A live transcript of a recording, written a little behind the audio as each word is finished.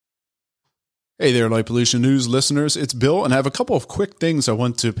Hey there, Light Pollution News listeners. It's Bill, and I have a couple of quick things I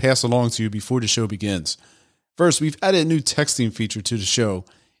want to pass along to you before the show begins. First, we've added a new texting feature to the show.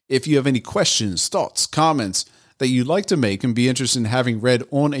 If you have any questions, thoughts, comments that you'd like to make and be interested in having read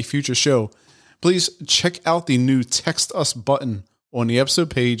on a future show, please check out the new Text Us button on the episode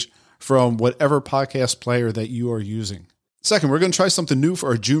page from whatever podcast player that you are using. Second, we're going to try something new for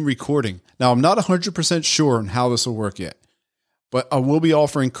our June recording. Now, I'm not 100% sure on how this will work yet, but I will be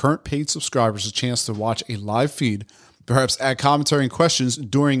offering current paid subscribers a chance to watch a live feed, perhaps add commentary and questions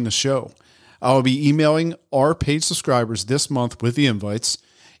during the show. I will be emailing our paid subscribers this month with the invites.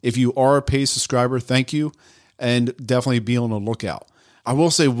 If you are a paid subscriber, thank you, and definitely be on the lookout. I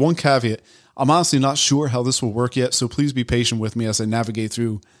will say one caveat. I'm honestly not sure how this will work yet, so please be patient with me as I navigate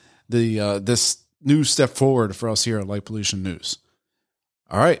through this new step forward for us here at Light Pollution News.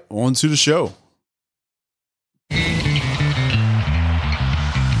 All right, on to the show.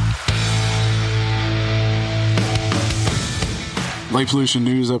 Light Pollution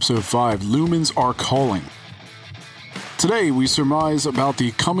News, Episode 5, Lumens Are Calling. Today, we surmise about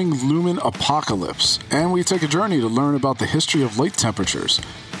the coming lumen apocalypse, and we take a journey to learn about the history of light temperatures.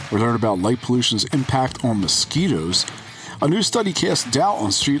 We learn about light pollution's impact on mosquitoes. A new study casts doubt on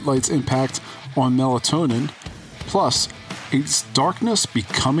streetlights' impact on melatonin. Plus, is darkness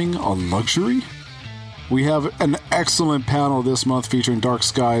becoming a luxury? We have an excellent panel this month featuring Dark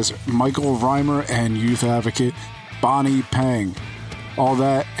Skies, Michael Reimer, and youth advocate Bonnie Pang. All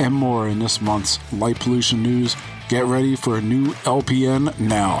that and more in this month's Light Pollution News. Get ready for a new LPN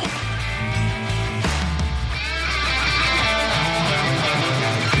now.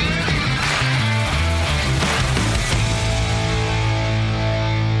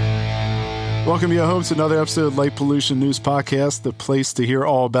 Welcome you home to another episode of Light Pollution News Podcast, the place to hear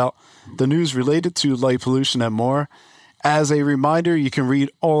all about the news related to light pollution and more. As a reminder, you can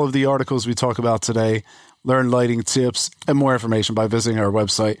read all of the articles we talk about today, learn lighting tips, and more information by visiting our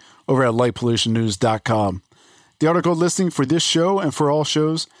website over at lightpollutionnews.com. The article listing for this show and for all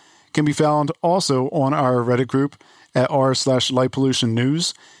shows can be found also on our Reddit group at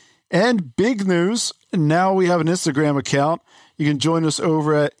r/lightpollutionnews. And big news, now we have an Instagram account. You can join us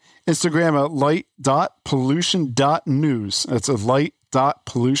over at Instagram at light.pollution.news. That's a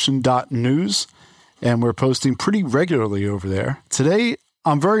light.pollution.news. And we're posting pretty regularly over there. Today,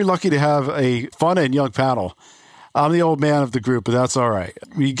 I'm very lucky to have a fun and young panel. I'm the old man of the group, but that's all right.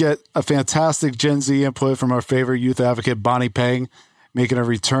 We get a fantastic Gen Z input from our favorite youth advocate, Bonnie Pang, making a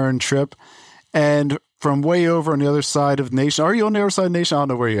return trip. And from way over on the other side of the nation. Are you on the other side of the nation? I don't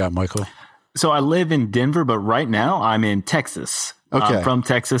know where you're at, Michael. So I live in Denver, but right now I'm in Texas. Okay. I'm from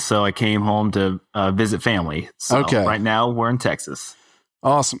Texas, so I came home to visit family. So right now we're in Texas.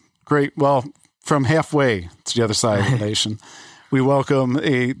 Awesome. Great. Well, from halfway to the other side of the nation, we welcome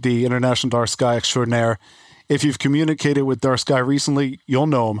the International Dark Sky Extraordinaire. If you've communicated with Dark Sky recently, you'll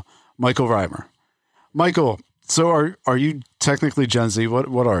know him, Michael Reimer. Michael, so are you technically Gen Z?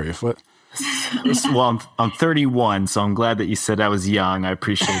 What are you? What? Well, I'm 31, so I'm glad that you said I was young. I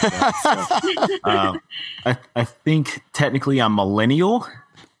appreciate that. So, I think technically I'm millennial.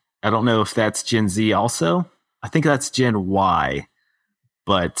 I don't know if that's Gen Z also. I think that's Gen Y.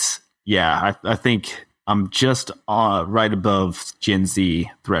 But yeah, I think I'm just right above Gen Z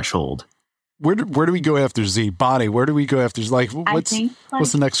threshold. Where do we go after Z? Bonnie, where do we go after? What's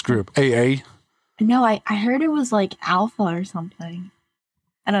the next group? AA? No, I heard it was like Alpha or something.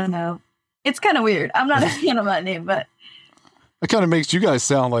 I don't know. It's kind of weird. I'm not a fan of that name, but it kind of makes you guys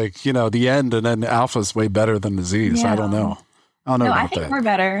sound like, the end, and then Alpha's way better than the Z's. Yeah. I don't know. I think we're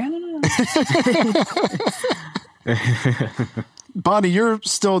better. I don't know. Bonnie, you're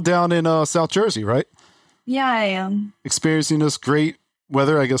still down in South Jersey, right? Yeah, I am. Experiencing this great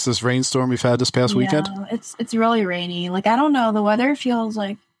weather, I guess this rainstorm we've had this past weekend? It's really rainy. Like, I don't know. The weather feels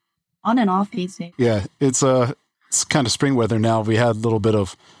like on and off easy. Yeah, it's kind of spring weather now. We had a little bit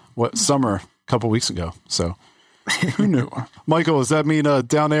of summer a couple weeks ago. So who knew? Michael, does that mean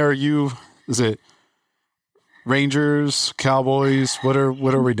down there is it Rangers, Cowboys? What are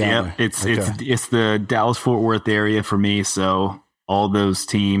we down there? It's the Dallas-Fort Worth area for me. So all those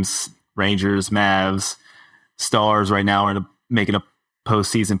teams, Rangers, Mavs, Stars right now are making a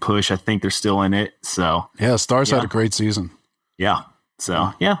postseason push. I think they're still in it. So yeah, Stars had a great season. Yeah.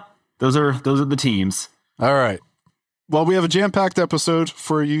 So yeah, those are the teams. All right. Well, we have a jam-packed episode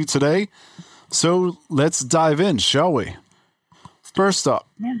for you today, so let's dive in, shall we? First up,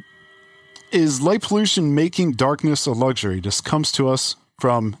 is light pollution making darkness a luxury? This comes to us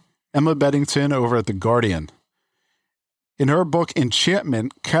from Emma Beddington over at The Guardian. In her book,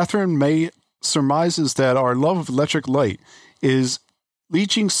 Enchantment, Catherine May surmises that our love of electric light is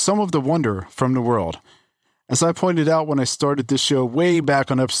leeching some of the wonder from the world. As I pointed out when I started this show way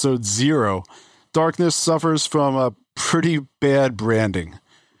back on episode 0, darkness suffers from a pretty bad branding.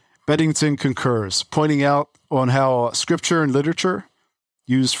 Beddington concurs, pointing out on how scripture and literature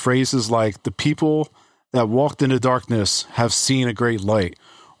use phrases like the people that walked into darkness have seen a great light,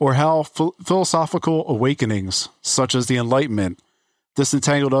 or how philosophical awakenings, such as the Enlightenment,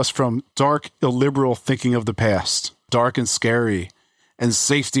 disentangled us from dark, illiberal thinking of the past, dark and scary, and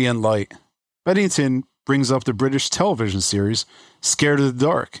safety and light. Beddington brings up the British television series Scared of the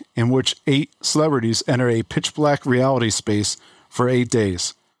Dark, in which 8 celebrities enter a pitch-black reality space for 8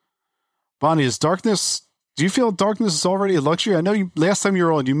 days. Bonnie, do you feel darkness is already a luxury? I know last time you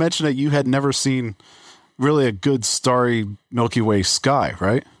were on, you mentioned that you had never seen really a good starry Milky Way sky,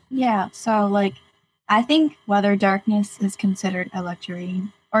 right? Yeah, so I think whether darkness is considered a luxury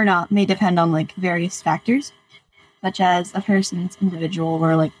or not may depend on various factors, such as a person's individual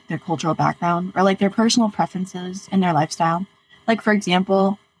or their cultural background or their personal preferences and their lifestyle. For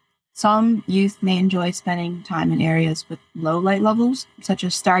example, some youth may enjoy spending time in areas with low light levels, such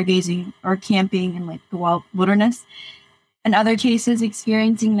as stargazing or camping in the wilderness. In other cases,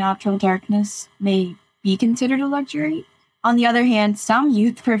 experiencing natural darkness may be considered a luxury. On the other hand, some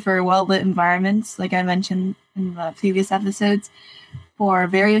youth prefer well-lit environments, like I mentioned in the previous episodes, for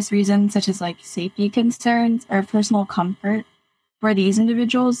various reasons, such as safety concerns or personal comfort. For these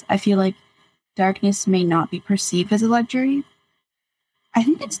individuals, I feel like darkness may not be perceived as a luxury. I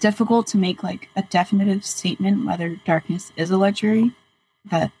think it's difficult to make a definitive statement whether darkness is a luxury.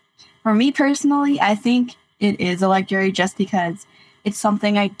 But for me personally, I think it is a luxury just because it's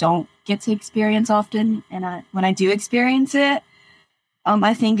something I don't get to experience often. And when I do experience it,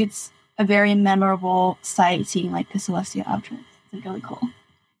 I think it's a very memorable sight seeing the celestial objects. It's really cool.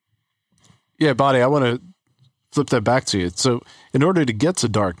 Yeah, Bonnie, I want to flip that back to you. So in order to get to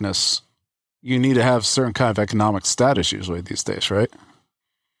darkness, you need to have certain kind of economic status usually these days, right?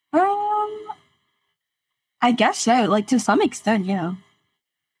 I guess so. To some extent, yeah.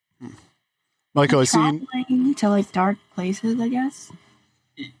 Michael, I see traveling to dark places, I guess.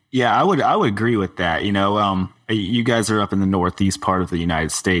 Yeah, I would agree with that. You guys are up in the northeast part of the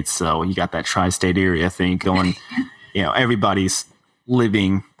United States, so you got that tri-state area thing going. Everybody's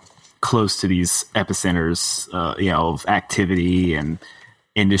living close to these epicenters, of activity and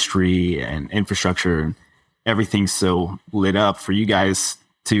industry and infrastructure, and everything's so lit up. For you guys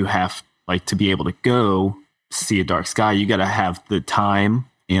to have to be able to go see a dark sky, you got to have the time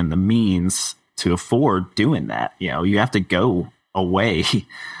and the means to afford doing that. You have to go away,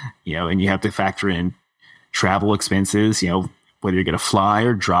 and you have to factor in travel expenses, whether you're going to fly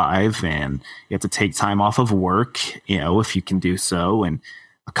or drive, and you have to take time off of work, if you can do so, and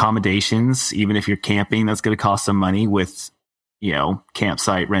accommodations, even if you're camping, that's going to cost some money with,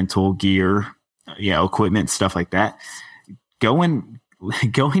 campsite rental gear, equipment, stuff like that. Going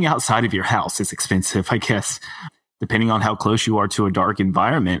outside of your house is expensive, I guess, depending on how close you are to a dark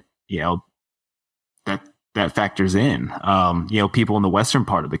environment, that factors in. People in the western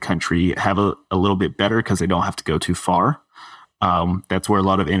part of the country have a little bit better because they don't have to go too far. That's where a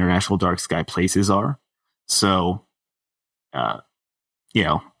lot of international dark sky places are. So, out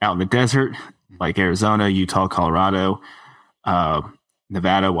in the desert, like Arizona, Utah, Colorado,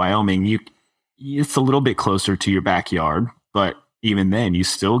 Nevada, Wyoming, it's a little bit closer to your backyard, but even then you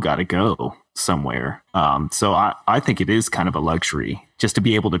still got to go somewhere. So I think it is kind of a luxury just to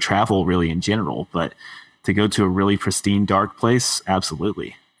be able to travel really in general, but to go to a really pristine, dark place,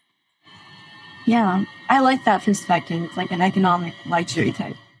 absolutely. Yeah, I like that perspective. It's an economic luxury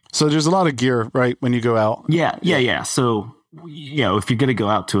type. So there's a lot of gear, right, when you go out? Yeah. So, if you're going to go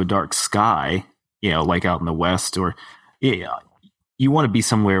out to a dark sky, out in the West, or you want to be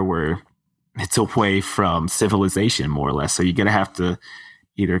somewhere where it's away from civilization, more or less. So you're going to have to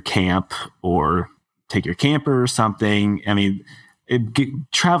either camp or take your camper or something. I mean,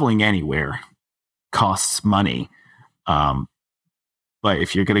 traveling anywhere costs money. But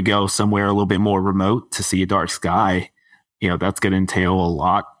if you're going to go somewhere a little bit more remote to see a dark sky, that's going to entail a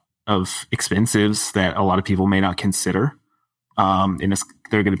lot of expenses that a lot of people may not consider. And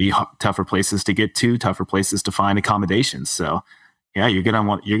they're going to be tougher places to get to, tougher places to find accommodations. So yeah, you're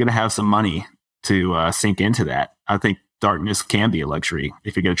going to have some money to sink into that. I think darkness can be a luxury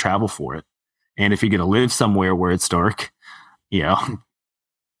if you're going to travel for it. And if you're going to live somewhere where it's dark,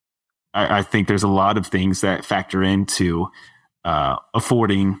 I think there's a lot of things that factor into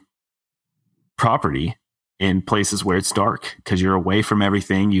affording property in places where it's dark, because you're away from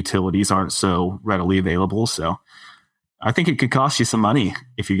everything. Utilities aren't so readily available. So I think it could cost you some money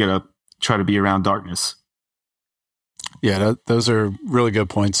if you're going to try to be around darkness. Yeah, those are really good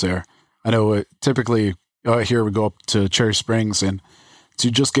points there. I know typically here we go up to Cherry Springs, and to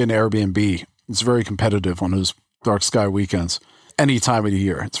just get an Airbnb, it's very competitive on those dark sky weekends. Any time of the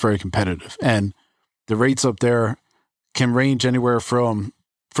year, it's very competitive. And the rates up there can range anywhere from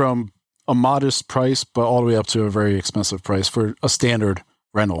a modest price, but all the way up to a very expensive price for a standard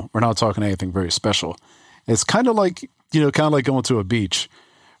rental. We're not talking anything very special. It's kind of like going to a beach,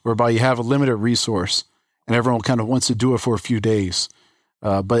 whereby you have a limited resource and everyone kind of wants to do it for a few days.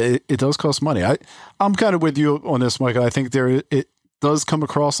 But it does cost money. I'm kind of with you on this, Michael. I think it does come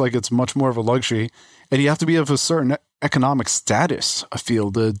across like it's much more of a luxury, and you have to be of a certain economic status, I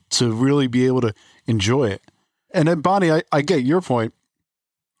feel, to really be able to enjoy it. And then, Bonnie, I get your point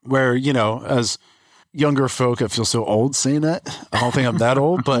where, as younger folk, I feel so old saying that. I don't think I'm that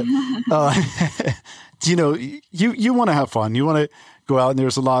old, but, you want to have fun. You want to go out, and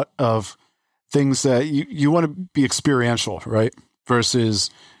there's a lot of things that you want to be experiential, right?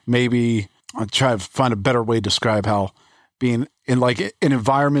 Versus maybe I'll try to find a better way to describe how being in like an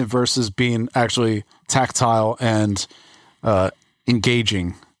environment versus being actually tactile and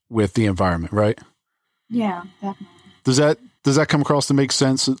engaging with the environment, right? Yeah, definitely. Does that come across to make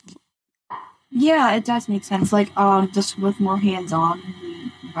sense? Yeah, it does make sense. Like, just with more hands-on in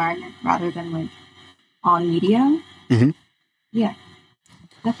the environment rather than like on media. Mm-hmm. Yeah,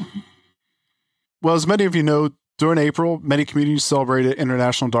 definitely. Well, as many of you know, during April, many communities celebrated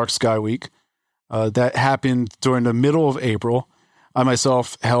International Dark Sky Week. That happened during the middle of April. I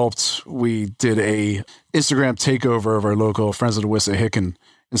myself helped. We did a Instagram takeover of our local Friends of the Wissahickon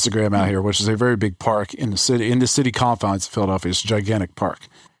Instagram out here, which is a very big park in the city confines of Philadelphia. It's a gigantic park.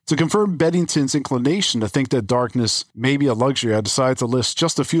 To confirm Beddington's inclination to think that darkness may be a luxury, I decided to list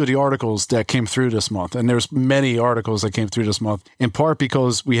just a few of the articles that came through this month. And there's many articles that came through this month, in part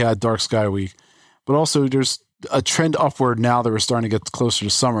because we had Dark Sky Week, but also there's a trend upward now that we're starting to get closer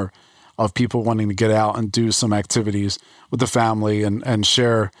to summer of people wanting to get out and do some activities with the family and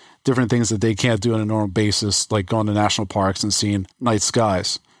share different things that they can't do on a normal basis, like going to national parks and seeing night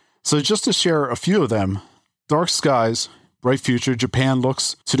skies. So just to share a few of them, dark skies, bright future, Japan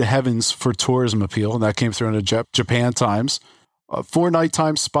looks to the heavens for tourism appeal, and that came through in the Japan Times. 4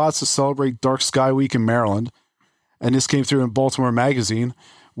 nighttime spots to celebrate Dark Sky Week in Maryland, and this came through in Baltimore Magazine,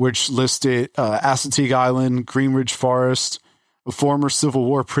 which listed Assateague Island, Greenridge Forest, a former Civil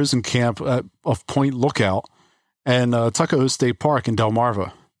War prison camp of Point Lookout, and Tuckahoe State Park in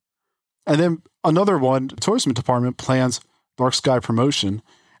Delmarva. And then another one, the Tourism Department plans dark sky promotion,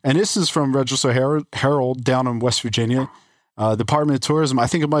 and this is from Register Herald down in West Virginia. Department of Tourism, I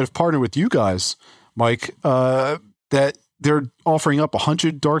think it might have partnered with you guys, Mike, that they're offering up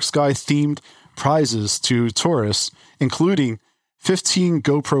 100 dark sky themed prizes to tourists, including 15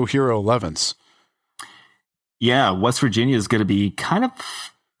 GoPro Hero 11s. Yeah, West Virginia is going to be kind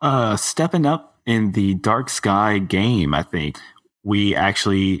of stepping up in the dark sky game, I think. We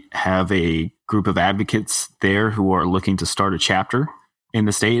actually have a group of advocates there who are looking to start a chapter in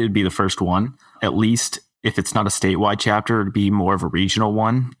the state. It'd be the first one. At least if it's not a statewide chapter, it'd be more of a regional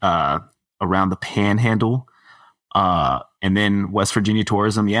one around the Panhandle. And then West Virginia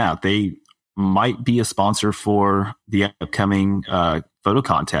Tourism, yeah, they might be a sponsor for the upcoming photo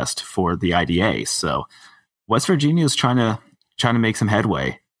contest for the IDA. So West Virginia is trying to make some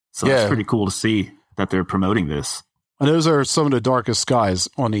headway. So It's pretty cool to see that they're promoting this. And those are some of the darkest skies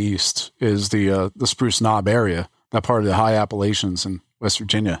on the east, is the Spruce Knob area, that part of the high Appalachians in West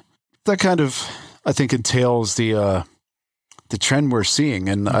Virginia. That kind of, I think, entails the trend we're seeing.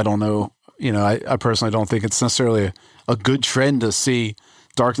 And I don't know, I personally don't think it's necessarily a good trend to see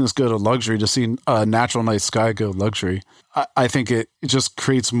darkness go to luxury, to see a natural night sky go luxury. I think it just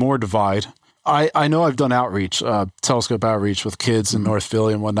creates more divide. I know I've done outreach, telescope outreach with kids in North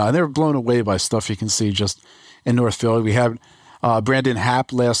Philly and whatnot, and they're blown away by stuff you can see just in North Philly. We had Brandon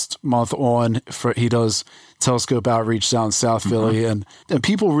Happ last month on, he does telescope outreach down in South Philly, and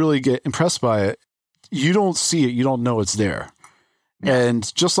people really get impressed by it. You don't see it, you don't know it's there. Yeah.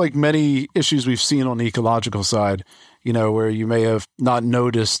 And just like many issues we've seen on the ecological side, where you may have not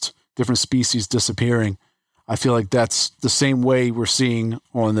noticed different species disappearing, I feel like that's the same way we're seeing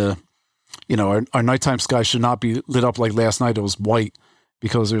on the, our nighttime sky should not be lit up like last night. It was white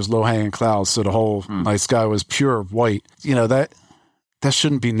because there's low-hanging clouds, so the whole night sky was pure white. That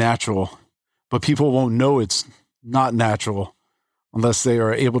shouldn't be natural, but people won't know it's not natural unless they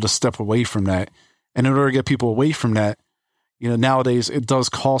are able to step away from that. And in order to get people away from that, nowadays it does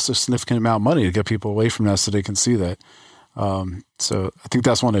cost a significant amount of money to get people away from that so they can see that. So I think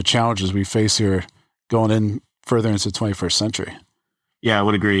that's one of the challenges we face here going in further into the 21st century. Yeah, I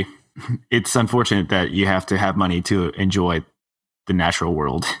would agree. it's unfortunate that you have to have money to enjoy the natural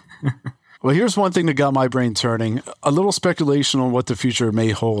world. Well, here's one thing that got my brain turning. A little speculation on what the future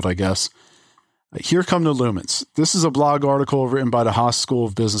may hold, I guess. Here come the Lumens. This is a blog article written by the Haas School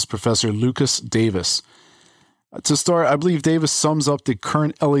of Business professor Lucas Davis. To start, I believe Davis sums up the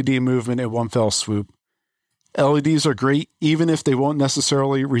current LED movement in one fell swoop. LEDs are great, even if they won't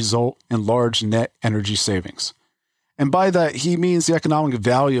necessarily result in large net energy savings. And by that, he means the economic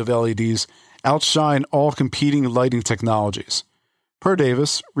value of LEDs outshine all competing lighting technologies. Per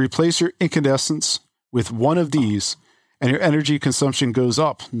Davis, replace your incandescents with one of these, and your energy consumption goes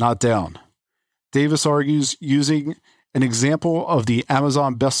up, not down. Davis argues using an example of the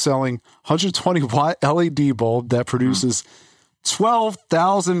Amazon best-selling 120-watt LED bulb that produces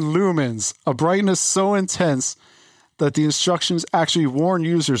 12,000 lumens, a brightness so intense that the instructions actually warn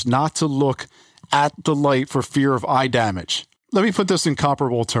users not to look at the light for fear of eye damage. Let me put this in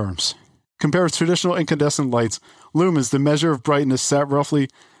comparable terms. Compared to traditional incandescent lights, lumens, the measure of brightness, set roughly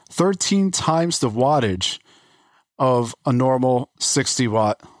 13 times the wattage of a normal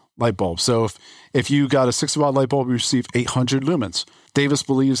 60-watt light bulb. So if you got a 60-watt light bulb, you receive 800 lumens. Davis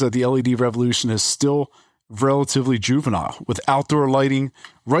believes that the LED revolution is still relatively juvenile, with outdoor lighting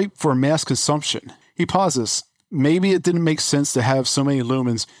ripe for mass consumption. He pauses. Maybe it didn't make sense to have so many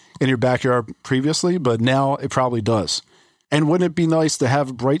lumens in your backyard previously, but now it probably does. And wouldn't it be nice to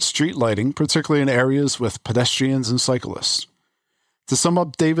have bright street lighting, particularly in areas with pedestrians and cyclists? To sum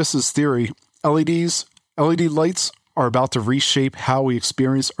up Davis's theory, LED lights are about to reshape how we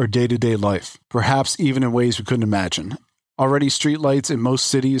experience our day-to-day life, perhaps even in ways we couldn't imagine. Already, street lights in most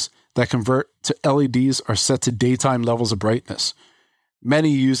cities that convert to LEDs are set to daytime levels of brightness, many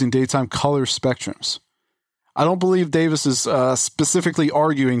using daytime color spectrums. I don't believe Davis is specifically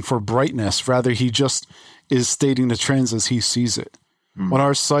arguing for brightness. Rather, he just is stating the trends as he sees it. On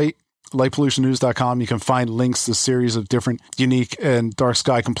our site, lightpollutionnews.com, you can find links to a series of different unique and dark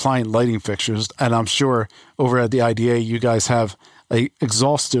sky compliant lighting fixtures. And I'm sure over at the IDA, you guys have an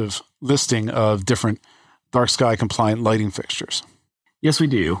exhaustive listing of different dark sky compliant lighting fixtures. Yes, we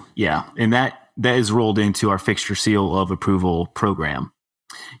do. Yeah. And that is rolled into our fixture seal of approval program.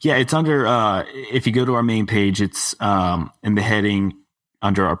 Yeah, it's under, if you go to our main page, it's in the heading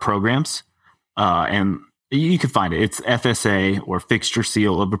under our programs. And you can find it. It's FSA, or Fixture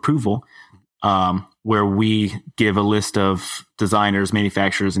Seal of Approval, where we give a list of designers,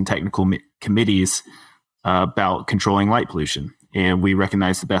 manufacturers, and technical committees about controlling light pollution. And we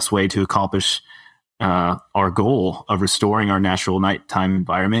recognize the best way to accomplish our goal of restoring our natural nighttime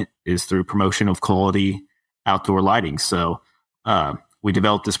environment is through promotion of quality outdoor lighting. So we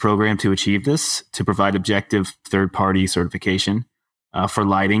developed this program to achieve this, to provide objective third-party certification for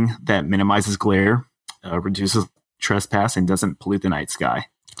lighting that minimizes glare, reduces trespass, and doesn't pollute the night sky.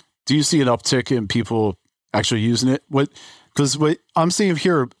 Do you see an uptick in people actually using it? Because what I'm seeing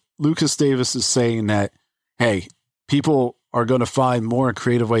here, Lucas Davis is saying that, hey, people are going to find more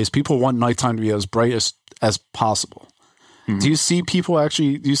creative ways. People want nighttime to be as bright as possible. Mm-hmm. Do you see an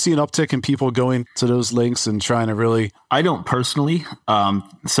uptick in people going to those links and trying to really? I don't personally.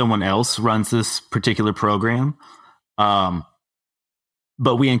 Someone else runs this particular program.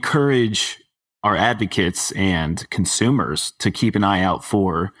 But we encourage our advocates and consumers to keep an eye out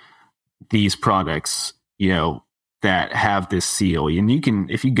for these products, that have this seal. And you can,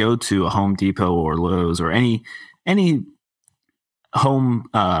 if you go to a Home Depot or Lowe's or any home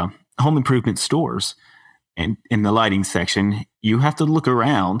improvement stores, and in the lighting section, you have to look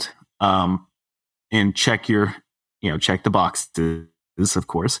around and check check the boxes, of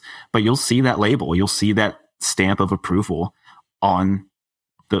course, but you'll see that label, you'll see that stamp of approval on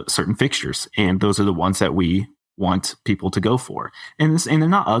the certain fixtures, and those are the ones that we want people to go for. And they're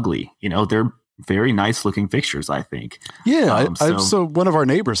not ugly, they're very nice looking fixtures, I think. Yeah, so one of our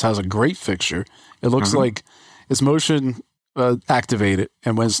neighbors has a great fixture. It looks like it's motion activated,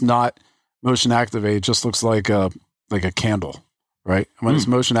 and when it's not motion activated, it just looks like a candle, right? When it's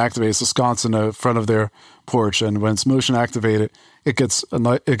motion activated, it's a sconce in the front of their porch, and when it's motion activated, it gets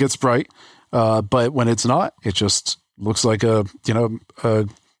bright. But when it's not, it just looks like a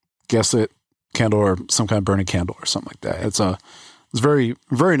gaslit candle or some kind of burning candle or something like that. It's very,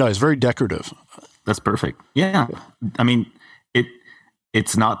 very nice, very decorative. That's perfect. Yeah. I mean,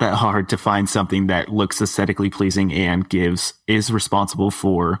 it's not that hard to find something that looks aesthetically pleasing and is responsible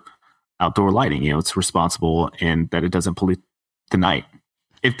for outdoor lighting. It's responsible and that it doesn't pollute the night.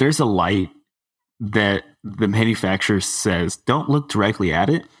 If there's a light that the manufacturer says, don't look directly at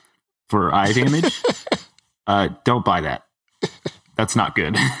it for eye damage, don't buy that. that's not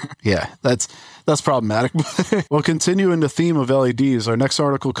good. Yeah, that's problematic. Well, continuing the theme of LEDs, our next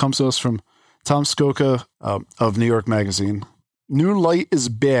article comes to us from Tom Skoka of New York Magazine. New light is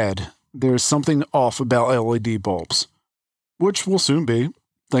bad. There's something off about LED bulbs, which will soon be,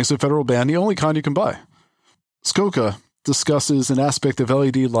 thanks to federal ban, the only kind you can buy. Skoka discusses an aspect of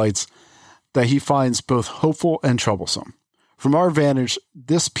LED lights that he finds both hopeful and troublesome. From our vantage,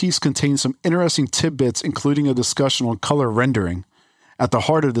 this piece contains some interesting tidbits, including a discussion on color rendering. At the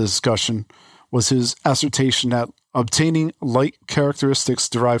heart of the discussion was his assertion that obtaining light characteristics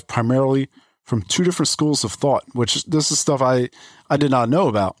derived primarily from two different schools of thought, which this is stuff I did not know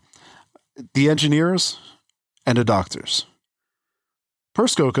about. The engineers and the doctors. Per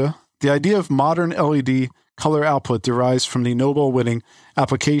Skoka, the idea of modern LED color output derives from the Nobel-winning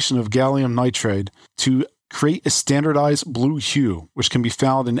application of gallium nitride to create a standardized blue hue, which can be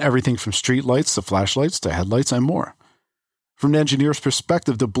found in everything from street lights to flashlights to headlights and more. From the engineer's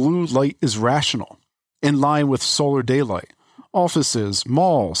perspective, the blue light is rational, in line with solar daylight. Offices,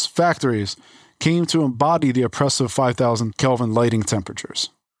 malls, factories came to embody the oppressive 5,000 Kelvin lighting temperatures.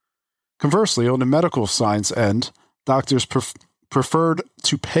 Conversely, on the medical science end, doctors preferred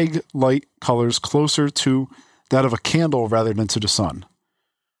to peg light colors closer to that of a candle rather than to the sun.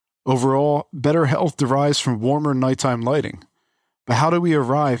 Overall, better health derives from warmer nighttime lighting. But how do we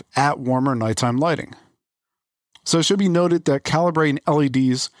arrive at warmer nighttime lighting? So it should be noted that calibrating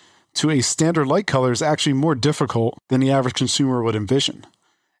LEDs to a standard light color is actually more difficult than the average consumer would envision.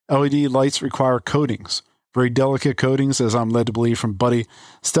 LED lights require coatings, very delicate coatings, as I'm led to believe from Buddy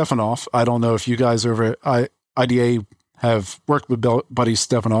Stefanoff. I don't know if you guys over at IDA have worked with Buddy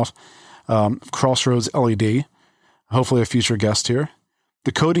Stefanoff, Crossroads LED, hopefully a future guest here.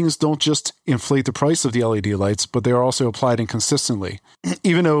 The coatings don't just inflate the price of the LED lights, but they are also applied inconsistently.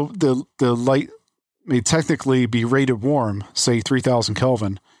 Even though the light may technically be rated warm, say 3,000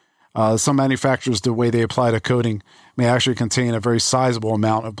 Kelvin, some manufacturers, the way they apply the coating, may actually contain a very sizable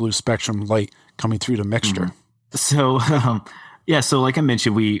amount of blue spectrum light coming through the mixture. Mm-hmm. So like I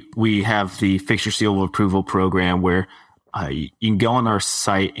mentioned, we have the Fixture Seal of Approval program where you can go on our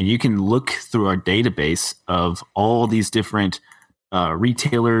site and you can look through our database of all these different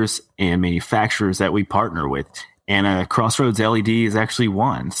retailers and manufacturers that we partner with. And Crossroads LED is actually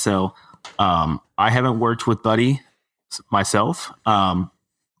one. So I haven't worked with Buddy myself,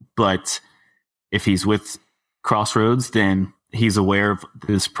 but if he's with Crossroads, then he's aware of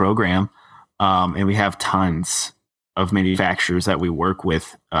this program. And we have tons of manufacturers that we work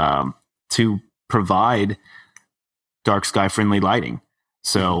with to provide dark sky friendly lighting.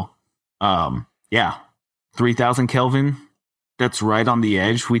 So, 3,000 Kelvin, that's right on the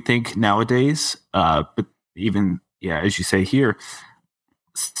edge, we think, nowadays. But even, as you say here,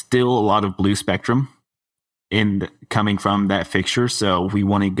 still a lot of blue spectrum coming from that fixture. So we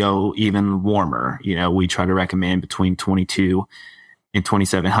want to go even warmer. We try to recommend between 22 and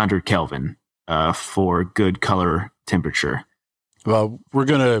 2,700 Kelvin for good color temperature. Well, we're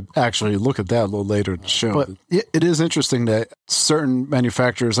going to actually look at that a little later in the show. But it is interesting that certain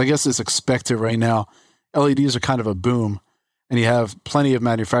manufacturers, I guess it's expected right now, LEDs are kind of a boom. And you have plenty of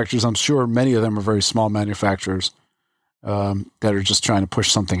manufacturers. I'm sure many of them are very small manufacturers that are just trying to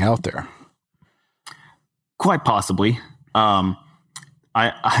push something out there. Quite possibly. I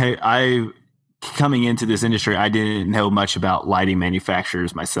coming into this industry, I didn't know much about lighting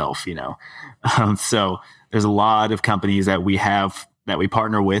manufacturers myself, so there's a lot of companies that we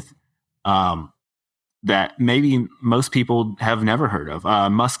partner with that maybe most people have never heard of.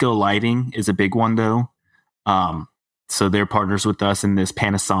 Musco Lighting is a big one, though. So they're partners with us in this.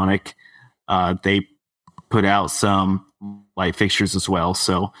 Panasonic. They put out some light fixtures as well.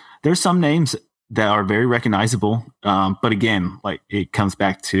 So there's some names that are very recognizable. But again, like it comes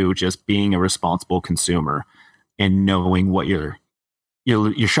back to just being a responsible consumer and knowing what you're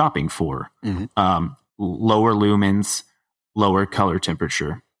shopping for. Mm-hmm. Lower lumens, lower color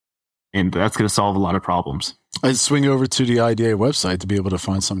temperature. And that's going to solve a lot of problems. I'd swing over to the IDA website to be able to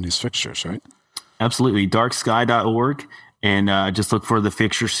find some of these fixtures, right? Absolutely. darksky.org. And just look for the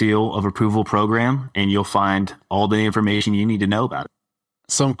Fixture Seal of Approval program, and you'll find all the information you need to know about it.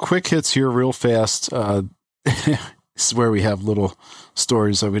 Some quick hits here real fast. This is where we have little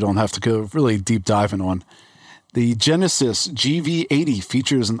stories that we don't have to go really deep diving on. The Genesis GV80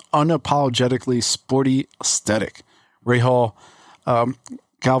 features an unapologetically sporty aesthetic. Rahal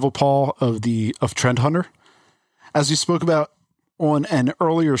Galvapal of Trend Hunter. As we spoke about on an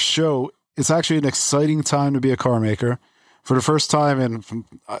earlier show, it's actually an exciting time to be a car maker. For the first time, and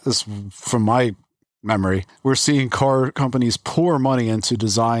from my memory, we're seeing car companies pour money into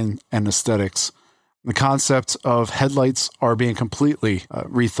design and aesthetics The concept of headlights are being completely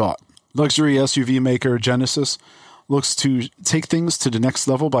rethought. Luxury SUV maker Genesis looks to take things to the next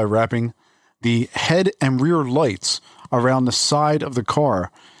level by wrapping the head and rear lights around the side of the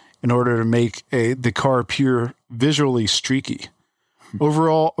car in order to make the car appear visually streaky.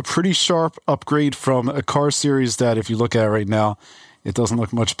 Overall, a pretty sharp upgrade from a car series that, if you look at it right now, it doesn't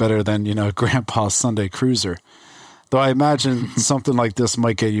look much better than, Grandpa's Sunday Cruiser. Though I imagine something like this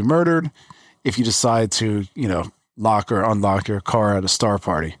might get you murdered if you decide to, lock or unlock your car at a star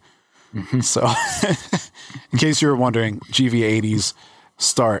party. Mm-hmm. So, in case you were wondering, GV80s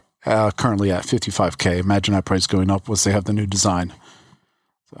start currently at $55,000. Imagine that price going up once they have the new design.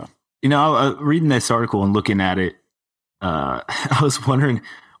 So, reading this article and looking at it, I was wondering,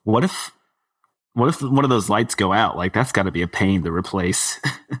 what if one of those lights go out? Like, that's got to be a pain to replace.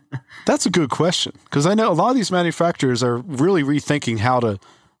 That's a good question, because I know a lot of these manufacturers are really rethinking how to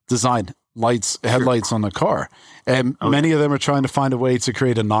design headlights on the car. And many of them are trying to find a way to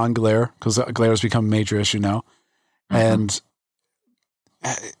create a non-glare, because glare has become a major issue now. Mm-hmm. And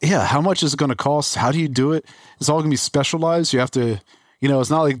how much is it going to cost? How do you do it? It's all going to be specialized. You have to, it's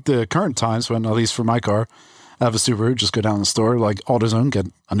not like the current times when, at least for my car, I have a Subaru, just go down to the store, like AutoZone, get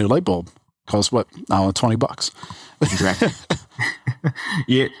a new light bulb. Costs what? Now $20. Exactly.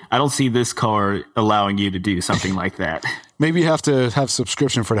 Yeah, I don't see this car allowing you to do something like that. Maybe you have to have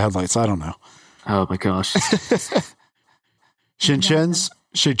subscription for the headlights. I don't know. Oh my gosh. Shenzhen's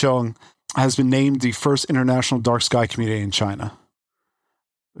Shizhong has been named the first international dark sky community in China,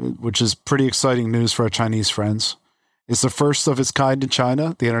 which is pretty exciting news for our Chinese friends. It's the first of its kind in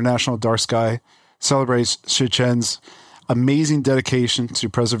China. The International Dark Sky celebrates Shenzhen's amazing dedication to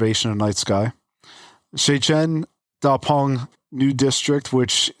preservation of night sky. Shenzhen Dapeng New District,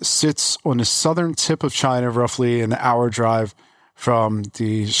 which sits on the southern tip of China, roughly an hour drive from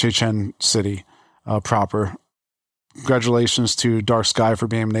the Shenzhen city proper. Congratulations to Dark Sky for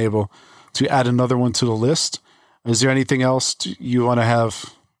being able to add another one to the list. Is there anything else you want to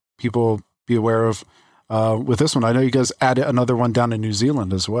have people be aware of with this one? I know you guys added another one down in New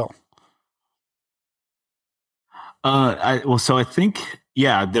Zealand as well. So I think,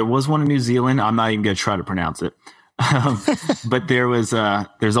 there was one in New Zealand. I'm not even going to try to pronounce it. But there's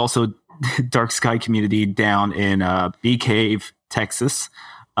also Dark Sky Community down in Bee Cave, Texas,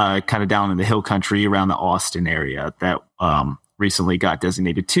 kind of down in the hill country around the Austin area that recently got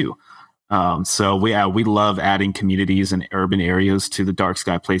designated too. So we love adding communities and urban areas to the Dark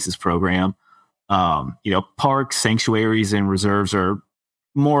Sky Places program. Parks, sanctuaries, and reserves are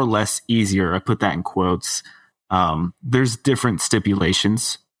more or less easier. I put that in quotes. There's different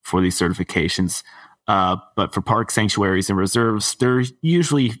stipulations for these certifications. But for parks, sanctuaries, and reserves, they're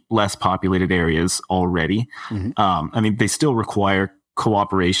usually less populated areas already. Mm-hmm. They still require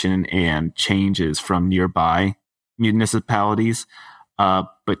cooperation and changes from nearby municipalities.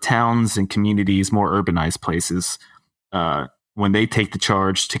 But towns and communities, more urbanized places, when they take the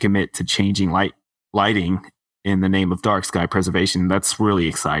charge to commit to changing lighting in the name of dark sky preservation, that's really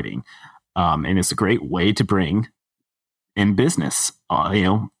exciting. And it's a great way to bring in business,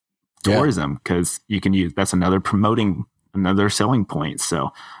 tourism, because you can use that's another selling point.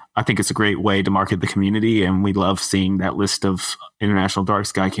 So I think it's a great way to market the community, and we love seeing that list of international dark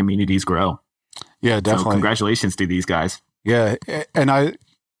sky communities grow. Yeah, definitely. So congratulations to these guys. Yeah, and I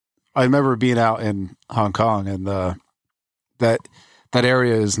remember being out in Hong Kong, and that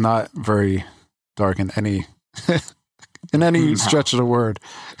area is not very dark in any stretch of the word.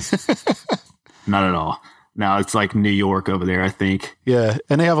 Not at all. Now it's like New York over there, I think. Yeah,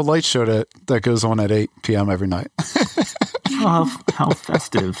 and they have a light show that goes on at 8 p.m. every night. Oh, how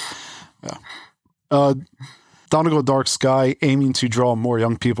festive. Yeah. Donegal Dark Sky aiming to draw more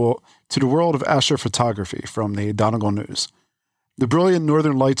young people to the world of astrophotography from the Donegal News. The brilliant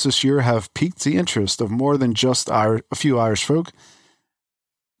northern lights this year have piqued the interest of more than just a few Irish folk.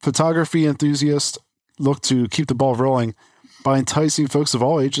 Photography enthusiasts look to keep the ball rolling by enticing folks of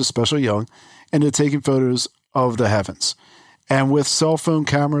all ages, especially young, into taking photos of the heavens. And with cell phone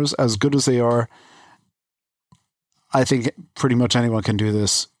cameras as good as they are, I think pretty much anyone can do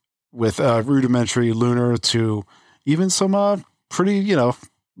this with rudimentary lunar to even some pretty,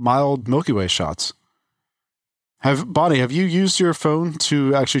 mild Milky Way shots. Bonnie, have you used your phone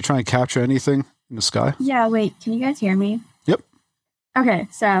to actually try and capture anything in the sky? Yeah, wait, can you guys hear me? Yep. Okay,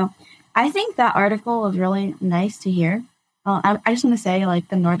 so I think that article was really nice to hear. I just want to say,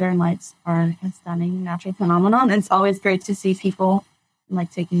 the Northern Lights are a stunning natural phenomenon. And it's always great to see people,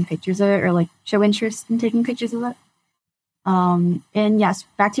 taking pictures of it or, show interest in taking pictures of it. And yes,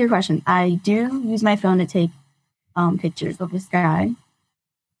 back to your question. I do use my phone to take pictures of the sky.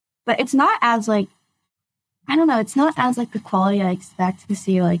 But it's not as, I don't know. It's not as like the quality I expect to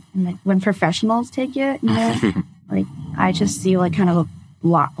see like when professionals take it. Like I just see like kind of a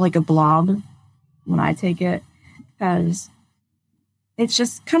blob when I take it because it's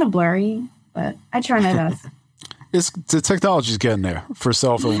just kind of blurry. But I try my best. The technology's getting there for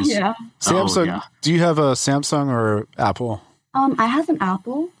cell phones. Yeah. Samsung. Yeah. Do you have a Samsung or Apple? I have an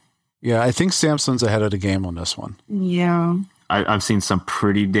Apple. Yeah, I think Samsung's ahead of the game on this one. Yeah. I've seen some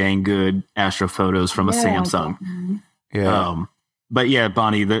pretty dang good astrophotos from a Samsung. Definitely. Yeah. But yeah,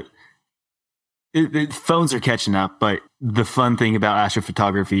 Bonnie, the phones are catching up. But the fun thing about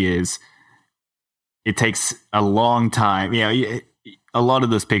astrophotography is it takes a long time. A lot of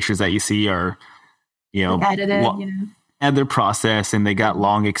those pictures that you see are, Like edited, and their process, and they got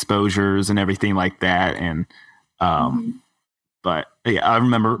long exposures and everything like that. And but yeah, I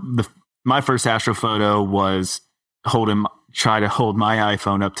remember my first astrophoto was try to hold my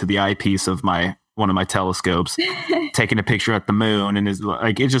iPhone up to the eyepiece of one of my telescopes, taking a picture at the moon, and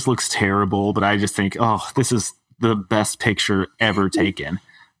it just looks terrible. But I just think, oh, this is the best picture ever taken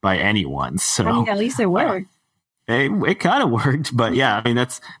by anyone. So I mean, at least it worked. It kind of worked, but yeah, I mean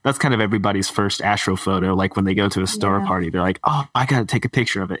that's kind of everybody's first astrophoto. Like when they go to a star party, they're like, "Oh, I got to take a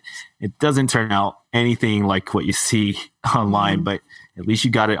picture of it." It doesn't turn out anything like what you see online, but at least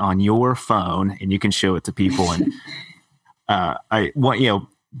you got it on your phone and you can show it to people. And a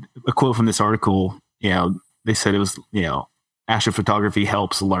quote from this article, they said it was, astrophotography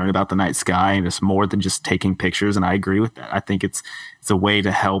helps learn about the night sky, and it's more than just taking pictures. And I agree with that. I think it's a way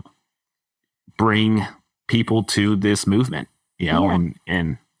to help bring people to this movement,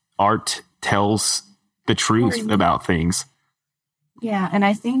 and art tells the truth about things. Yeah, and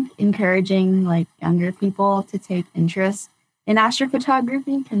I think encouraging like younger people to take interest in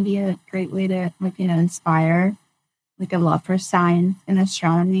astrophotography can be a great way to inspire like a love for science and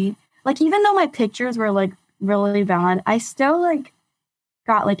astronomy. Like even though my pictures were like really bad, I still like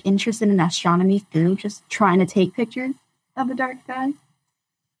got like interested in astronomy through just trying to take pictures of the dark sky.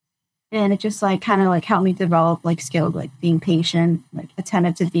 And it just like kind of like helped me develop like skills like being patient, like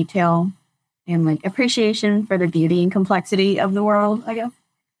attentive to detail, and like appreciation for the beauty and complexity of the world, I guess.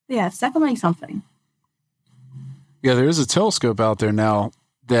 Yeah, it's definitely something. Yeah, there is a telescope out there now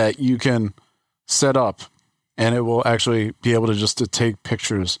that you can set up, and it will actually be able to take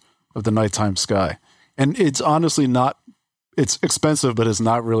pictures of the nighttime sky. And it's honestly it's expensive, but it's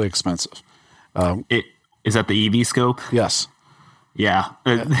not really expensive. Is that the EV scope? Yes. Yeah.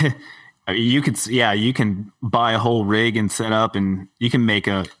 You can buy a whole rig and set up, and you can make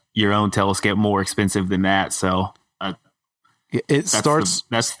your own telescope more expensive than that. So that's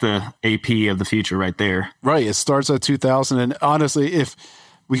the AP of the future right there. Right. It starts at 2,000. And honestly, if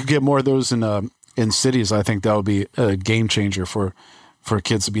we could get more of those in cities, I think that would be a game changer for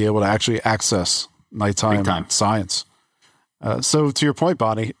kids to be able to actually access nighttime science. So to your point,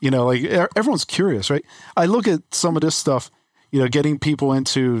 Bonnie, like everyone's curious, right? I look at some of this stuff, getting people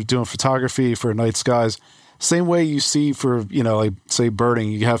into doing photography for night skies, same way you see for, like say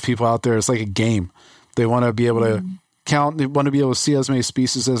birding, you have people out there, it's like a game. They want to be able to count, they want to be able to see as many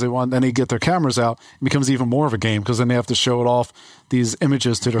species as they want. Then they get their cameras out. It becomes even more of a game because then they have to show it off these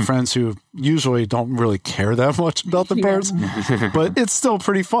images to their friends who usually don't really care that much about the birds, but it's still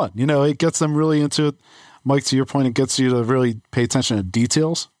pretty fun. It gets them really into it. Mike, to your point, it gets you to really pay attention to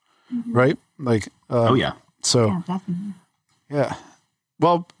details, right? Like, oh yeah. So, yeah, definitely. Yeah.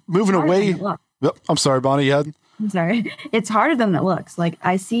 Well, moving away. I'm sorry, Bonnie. You had? I'm sorry. It's harder than it looks. Like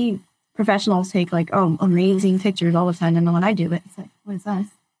I see professionals take like amazing pictures all the time, and then when I do it, it's like, what is this?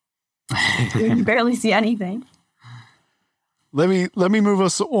 You barely see anything. Let me move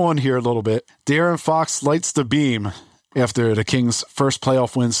us on here a little bit. De'Aaron Fox lights the beam after the Kings' first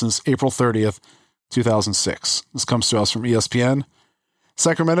playoff win since April 30th, 2006. This comes to us from ESPN.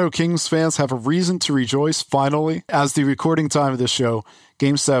 Sacramento Kings fans have a reason to rejoice finally. As the recording time of this show,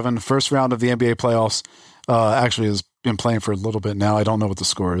 Game 7, first round of the NBA playoffs, actually has been playing for a little bit now. I don't know what the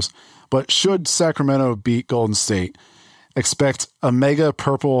score is. But should Sacramento beat Golden State, expect a mega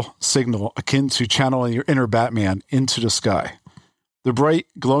purple signal akin to channeling your inner Batman into the sky. The bright,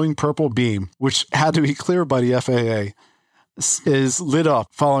 glowing purple beam, which had to be cleared by the FAA, is lit up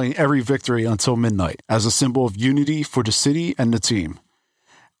following every victory until midnight as a symbol of unity for the city and the team.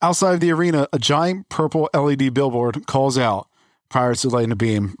 Outside of the arena, a giant purple LED billboard calls out prior to lighting the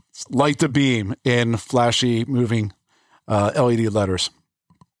beam, light the beam in flashy moving LED letters.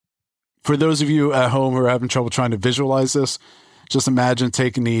 For those of you at home who are having trouble trying to visualize this, just imagine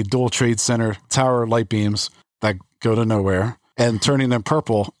taking the Dual Trade Center tower light beams that go to nowhere and turning them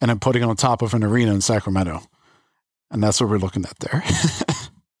purple and then putting it on top of an arena in Sacramento. And that's what we're looking at there.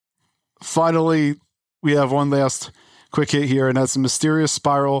 Finally, we have one last quick hit here, and that's a mysterious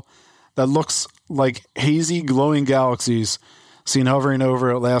spiral that looks like hazy, glowing galaxies seen hovering over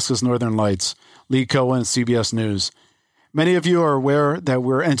Alaska's northern lights. Lee Cohen, CBS News. Many of you are aware that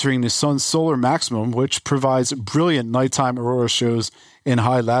we're entering the sun's solar maximum, which provides brilliant nighttime aurora shows in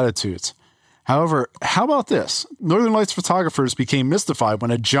high latitudes. However, how about this? Northern Lights photographers became mystified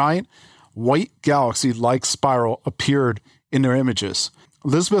when a giant white galaxy-like spiral appeared in their images.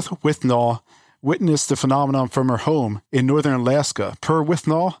 Elizabeth Withnall witnessed the phenomenon from her home in northern Alaska. Per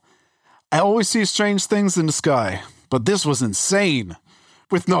Withnall, I always see strange things in the sky, but this was insane.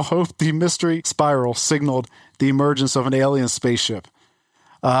 Withnall hoped the mystery spiral signaled the emergence of an alien spaceship.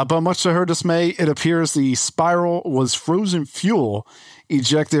 But much to her dismay, it appears the spiral was frozen fuel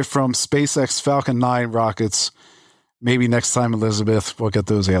ejected from SpaceX Falcon 9 rockets. Maybe next time, Elizabeth, we'll get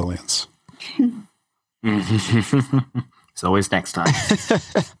those aliens. It's always next time.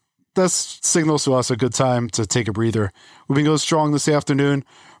 That signals to us a good time to take a breather. We've been going strong this afternoon.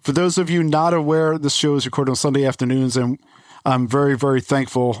 For those of you not aware, this show is recorded on Sunday afternoons, and I'm very, very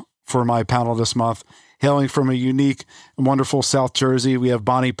thankful for my panel this month. Hailing from a unique and wonderful South Jersey, we have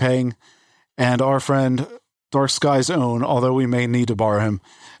Bonnie Peng and our friend Dark Sky's own, although we may need to borrow him,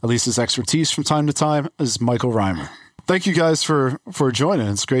 at least his expertise from time to time, is Michael Reimer. Thank you guys for joining.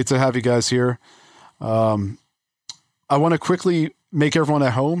 It's great to have you guys here. I want to quickly make everyone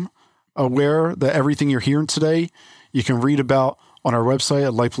at home aware that everything you're hearing today, you can read about on our website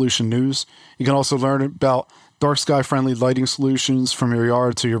at Light Pollution News. You can also learn about dark sky friendly lighting solutions from your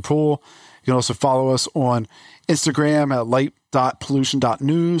yard to your pool. You can also follow us on Instagram at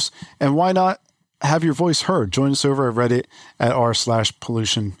light.pollution.news. And why not have your voice heard? Join us over at Reddit at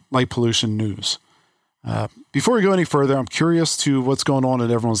r/pollution, Light Pollution News. Before we go any further, I'm curious to what's going on in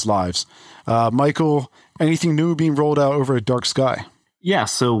everyone's lives. Michael, anything new being rolled out over at Dark Sky? Yeah,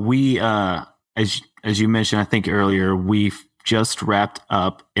 so we, as you mentioned, I think earlier, we've just wrapped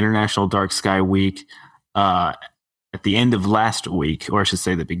up International Dark Sky Week at the end of last week, or I should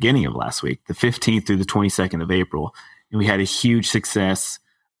say the beginning of last week, the 15th through the 22nd of April. And we had a huge success.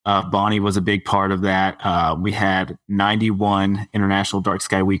 Bonnie was a big part of that. We had 91 International Dark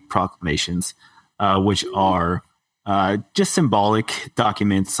Sky Week proclamations, which are just symbolic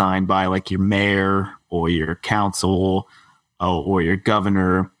documents signed by like your mayor or your council or your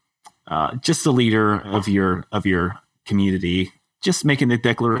governor, just the leader of your community, just making the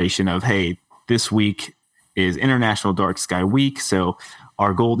declaration of, hey, this week is International Dark Sky Week. So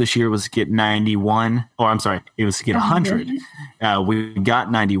our goal this year was to get 91, or I'm sorry, it was to get 100. We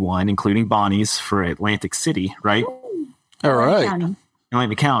got 91, including Bonnie's for Atlantic City, right? All right.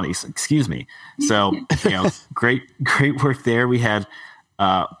 Atlantic counties, excuse me. So, great work there. We had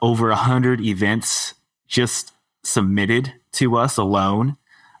over 100 events just submitted to us alone.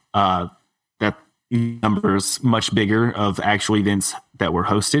 That number's much bigger of actual events that were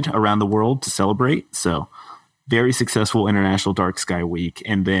hosted around the world to celebrate. So, very successful International Dark Sky Week.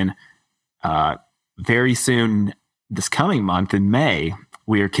 And then very soon, this coming month in May,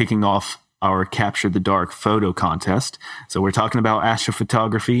 we are kicking off our Capture the Dark photo contest. So we're talking about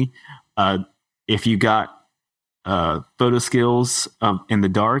astrophotography. If you got photo skills in the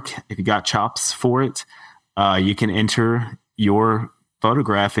dark, if you got chops for it, you can enter your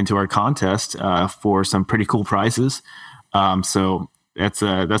photograph into our contest for some pretty cool prizes. So that's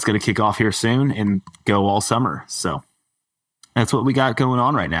going to kick off here soon and go all summer. So that's what we got going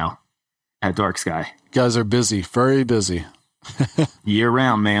on right now at Dark Sky. You guys are busy, very busy. Year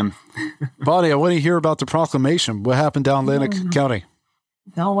round, man. Bonnie, I want to hear about the proclamation. What happened down Atlantic County?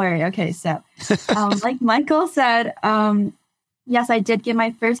 Don't worry. Okay, so like Michael said, yes, I did get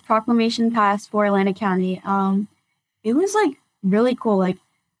my first proclamation passed for Atlantic County. It was like really cool. Like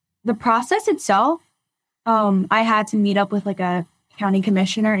the process itself, I had to meet up with like a county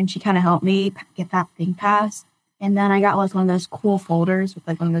commissioner, and she kind of helped me get that thing passed. And then I got like one of those cool folders with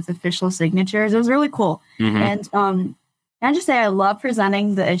like one of those official signatures. It was really cool. Mm-hmm. And I just say I love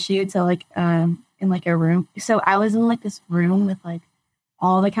presenting the issue to like in like a room. So I was in like this room with like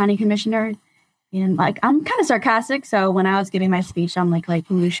all the county commissioners, and like I'm kind of sarcastic. So when I was giving my speech on like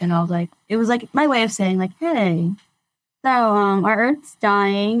pollution, I was like, it was like my way of saying like, hey, so our Earth's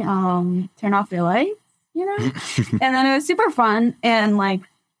dying. Turn off your lights, And then it was super fun and like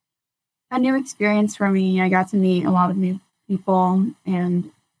a new experience for me. I got to meet a lot of new people,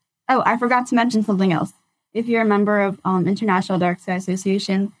 and I forgot to mention something else. If you're a member of International Dark Sky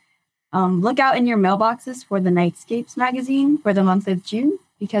Association, look out in your mailboxes for the Nightscapes magazine for the month of June,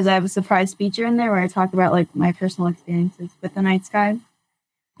 because I have a surprise feature in there where I talk about like my personal experiences with the night sky.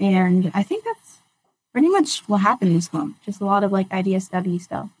 And I think that's pretty much what happened this month. Just a lot of like idea study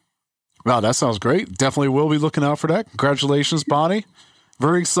stuff. Wow, that sounds great. Definitely will be looking out for that. Congratulations, Bonnie.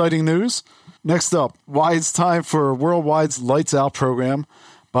 Very exciting news. Next up, why it's time for Worldwide's Lights Out program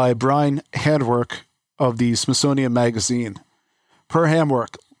by Brian Handwerk of the Smithsonian Magazine. Per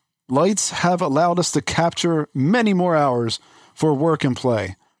Handwerk, lights have allowed us to capture many more hours for work and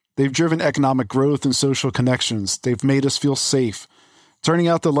play. They've driven economic growth and social connections. They've made us feel safe. Turning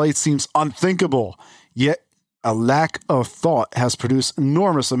out the lights seems unthinkable, yet a lack of thought has produced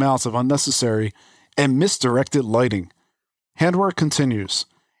enormous amounts of unnecessary and misdirected lighting. Handwork continues.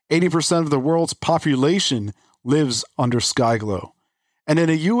 80% of the world's population lives under sky glow. And in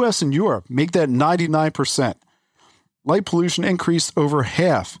the US and Europe, make that 99%. Light pollution increased over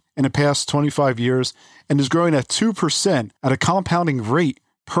half in the past 25 years and is growing at 2% at a compounding rate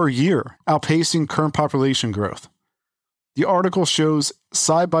per year, outpacing current population growth. The article shows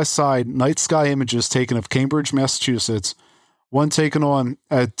side-by-side night sky images taken of Cambridge, Massachusetts, one taken on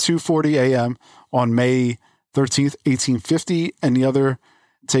at 2:40 a.m. on May 13th, 1850, and the other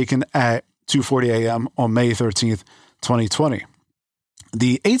taken at 2:40 a.m. on May 13th, 2020.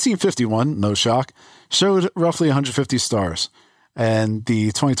 The 1851, no shock, showed roughly 150 stars, and the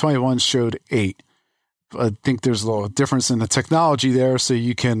 2021 showed 8. I think there's a little difference in the technology there, so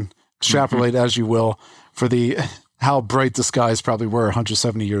you can extrapolate as you will for the how bright the skies probably were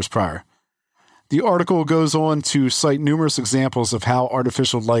 170 years prior. The article goes on to cite numerous examples of how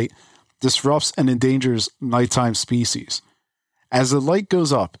artificial light disrupts and endangers nighttime species. As the light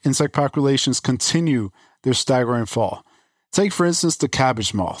goes up, insect populations continue their staggering fall. Take, for instance, the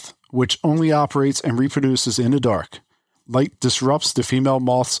cabbage moth, which only operates and reproduces in the dark. Light disrupts the female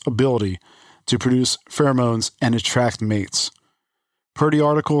moth's ability to produce pheromones and attract mates. Per the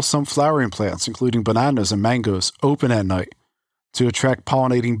article, some flowering plants, including bananas and mangoes, open at night to attract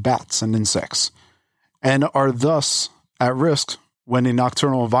pollinating bats and insects, and are thus at risk when a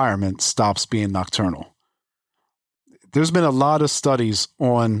nocturnal environment stops being nocturnal. There's been a lot of studies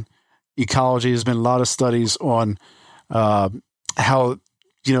on ecology. There's been a lot of studies on how,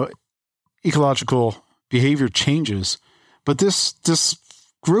 ecological behavior changes. But this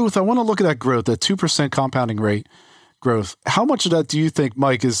growth, I want to look at that growth, that 2% compounding rate growth. How much of that do you think,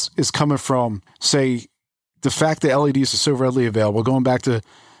 Mike, is coming from, say, the fact that LEDs are so readily available, going back to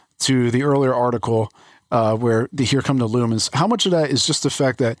the earlier article where here come the lumens, how much of that is just the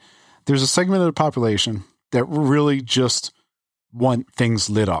fact that there's a segment of the population that really just want things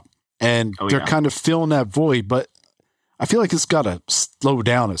lit up, and they're kind of filling that void, but I feel like it's got to slow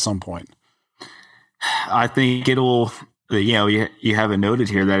down at some point. I think it'll, you have it noted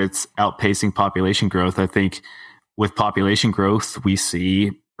here that it's outpacing population growth. I think with population growth, we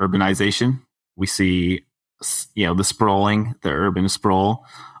see urbanization. We see, the sprawling, the urban sprawl.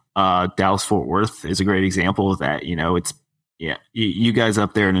 Dallas-Fort Worth is a great example of that. It's, you guys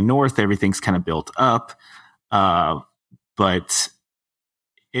up there in the north, everything's kind of built up. But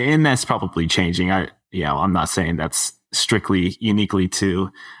that's probably changing. I'm not saying that's strictly uniquely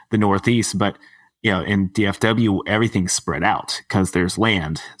to the Northeast, but in DFW, everything's spread out because there's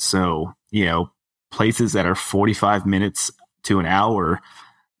land. So, places that are 45 minutes to an hour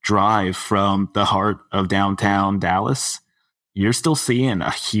drive from the heart of downtown Dallas, you're still seeing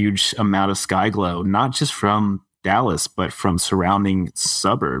a huge amount of sky glow, not just from Dallas, but from surrounding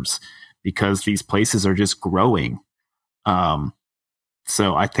suburbs, because these places are just growing.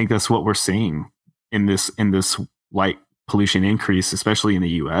 So I think that's what we're seeing in this light pollution increase, especially in the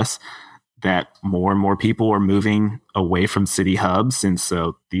US, that more and more people are moving away from city hubs. And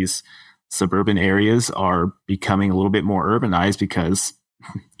so these suburban areas are becoming a little bit more urbanized because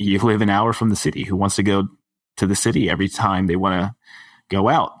you live an hour from the city. Who wants to go to the city every time they want to go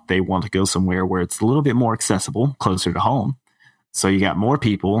out? They want to go somewhere where it's a little bit more accessible, closer to home. So you got more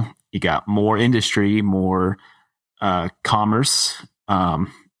people, you got more industry, more commerce.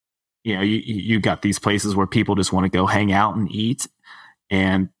 You got these places where people just want to go hang out and eat,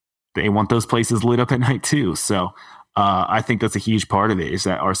 and they want those places lit up at night too. So I think that's a huge part of it, is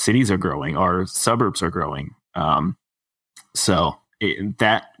that our cities are growing, our suburbs are growing. That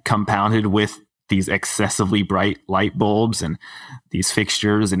compounded with these excessively bright light bulbs and these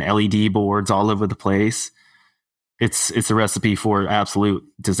fixtures and LED boards all over the place, it's a recipe for absolute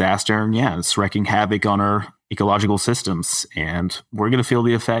disaster. And it's wreaking havoc on our ecological systems, and we're going to feel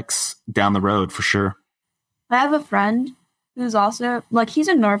the effects down the road for sure. I have a friend who's also, he's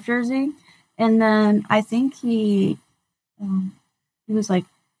in North Jersey, and then I think he was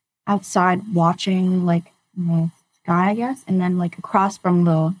outside watching the sky, I guess, and then across from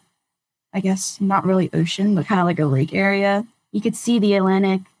the, I guess not really ocean, but kind of like a lake area, you could see the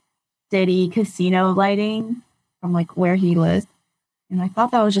Atlantic City casino lighting from where he lives. And I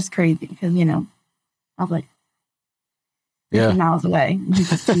thought that was just crazy because, I was like, Yeah. miles away. And you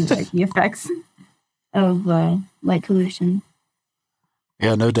could see like the effects of light pollution.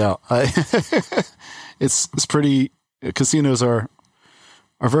 Yeah, no doubt. It's pretty. Casinos are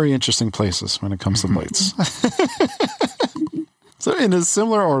very interesting places when it comes to lights. So, in a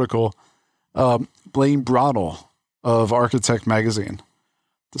similar article, Blaine Bronnell of Architect Magazine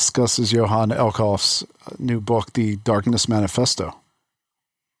discusses Johann Elkoff's new book, The Darkness Manifesto,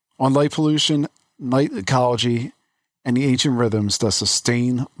 on light pollution, night ecology, and the ancient rhythms that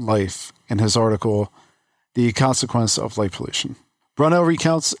sustain life. In his article, The Consequence of Light Pollution, Brunel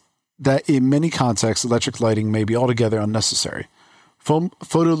recounts that in many contexts, electric lighting may be altogether unnecessary.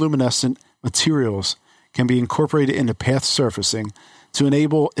 Photoluminescent materials can be incorporated into path surfacing to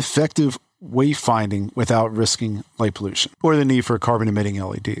enable effective wayfinding without risking light pollution or the need for carbon-emitting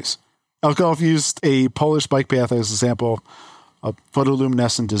LEDs. Elkoff used a Polish bike path as an example of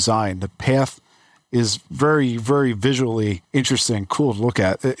photoluminescent design. The path is very, very visually interesting, cool to look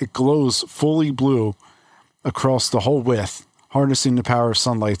at. It glows fully blue across the whole width, harnessing the power of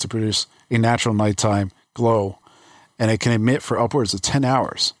sunlight to produce a natural nighttime glow, and it can emit for upwards of 10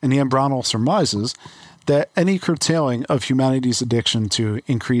 hours. And Ian Bronnell surmises that any curtailing of humanity's addiction to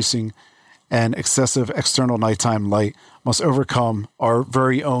increasing and excessive external nighttime light must overcome our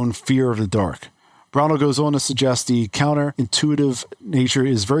very own fear of the dark. Bronnell goes on to suggest the counterintuitive nature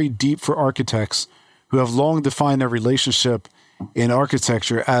is very deep for architects who have long defined their relationship in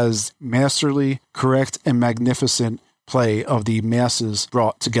architecture as masterly, correct, and magnificent play of the masses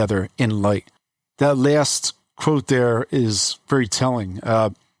brought together in light. That last quote there is very telling.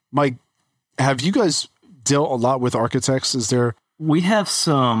 Mike, have you guys dealt a lot with architects? We have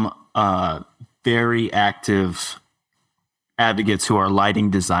some very active advocates who are lighting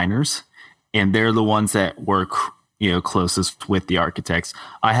designers, and they're the ones that work, closest with the architects.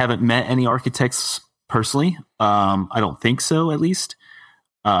 I haven't met any architects personally. I don't think so, at least.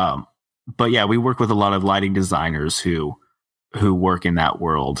 But yeah, we work with a lot of lighting designers who work in that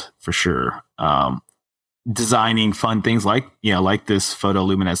world for sure. Designing fun things like this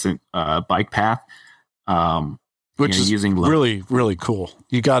photoluminescent bike path, which is using really, really cool.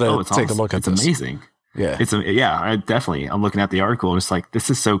 You got to take a look at this. It's amazing. Yeah, I'm looking at the article. It's like, this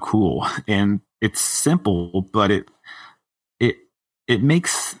is so cool, and it's simple, but it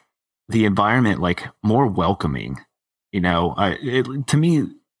makes the environment like more welcoming. To me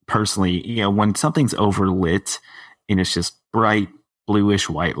personally, when something's overlit and it's just bright bluish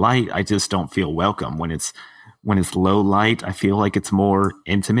white light, I just don't feel welcome. When it's low light, I feel like it's more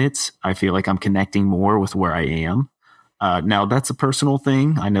intimate. I feel like I'm connecting more with where I am. Now that's a personal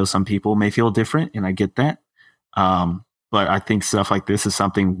thing. I know some people may feel different, and I get that. But I think stuff like this is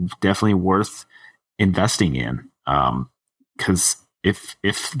something definitely worth investing in. Because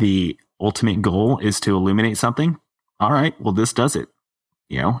if the ultimate goal is to illuminate something, all right, well, this does it,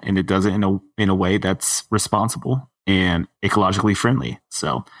 and it does it in a way that's responsible and ecologically friendly.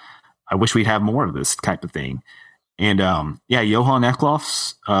 So I wish we'd have more of this type of thing. And Johann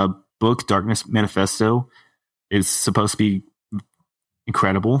Elkoff's book, Darkness Manifesto, is supposed to be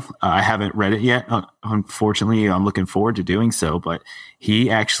incredible. I haven't read it yet. Unfortunately, I'm looking forward to doing so. But he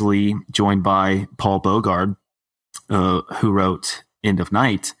actually, joined by Paul Bogard, who wrote End of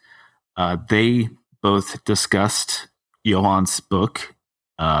Night, they both discussed Johann's book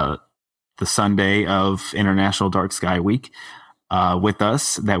the Sunday of International Dark Sky Week with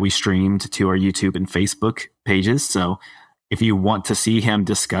us, that we streamed to our YouTube and Facebook pages. So if you want to see him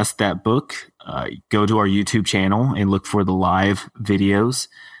discuss that book, go to our YouTube channel and look for the live videos.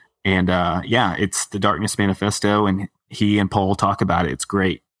 And it's the Darkness Manifesto, and he and Paul talk about it. It's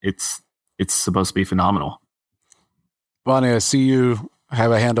great. It's supposed to be phenomenal. Bonnie, I see you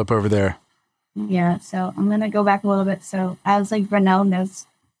have a hand up over there. Yeah, so I'm going to go back a little bit. So as Brunel knows,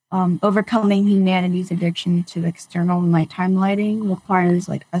 overcoming humanity's addiction to external nighttime lighting requires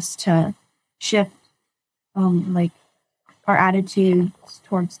us to shift our attitudes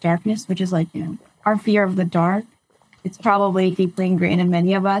towards darkness, which is our fear of the dark. It's probably deeply ingrained in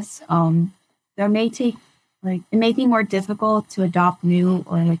many of us. It may be more difficult to adopt new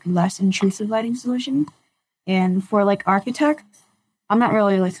or less intrusive lighting solutions. And for architects, I'm not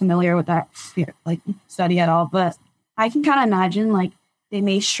really familiar with that study at all, but I can kind of imagine they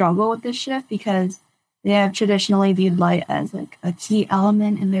may struggle with this shift because they have traditionally viewed light as a key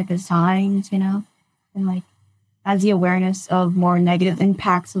element in their designs, and as the awareness of more negative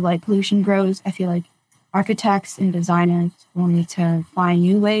impacts of light pollution grows, I feel like architects and designers will need to find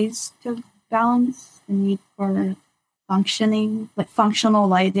new ways to balance the need for functional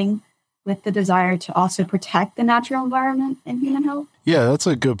lighting with the desire to also protect the natural environment and human health. Yeah, that's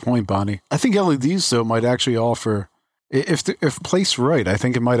a good point, Bonnie. I think LEDs, though, might actually offer, if placed right, I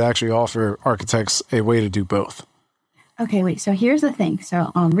think it might actually offer architects a way to do both. Okay, wait. So here's the thing.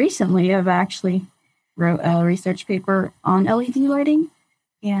 So recently, I've actually wrote a research paper on LED lighting,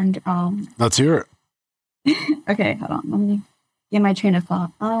 and let's hear it. Okay, hold on. Let me get my train of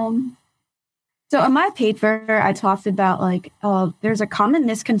thought. So in my paper, I talked about there's a common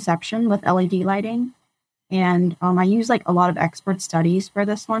misconception with LED lighting, and I use like a lot of expert studies for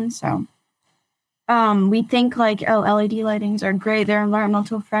this one. So we think like, LED lightings are great. They're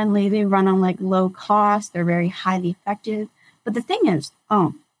environmental friendly. They run on like low cost. They're very highly effective. But the thing is,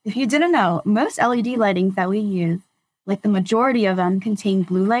 if you didn't know, most LED lightings that we use, like the majority of them contain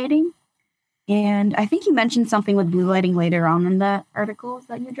blue lighting. And I think you mentioned something with blue lighting later on in the articles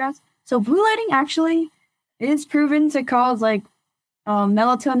that you addressed. So blue lighting actually is proven to cause like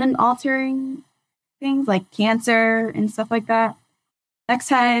melatonin altering things like cancer and stuff like that. Next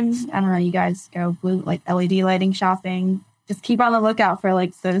time, I don't know, you guys go blue like LED lighting shopping, just keep on the lookout for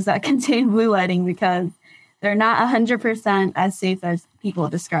like those that contain blue lighting because they're not 100% as safe as people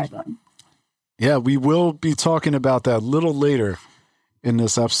describe them. Yeah, we will be talking about that a little later in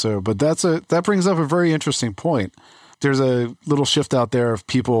this episode, but that brings up a very interesting point. There's a little shift out there of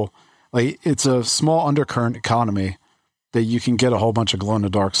people, like it's a small undercurrent economy that you can get a whole bunch of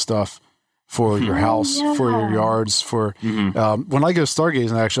glow-in-the-dark stuff for your house, for your yards, for when I go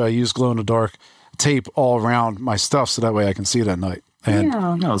stargazing, actually, I use glow-in-the-dark tape all around my stuff so that way I can see it at night. And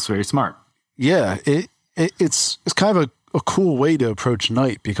no, it's very smart. Yeah, it's kind of a cool way to approach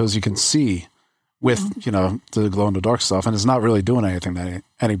night because you can see with, the glow-in-the-dark stuff, and it's not really doing anything to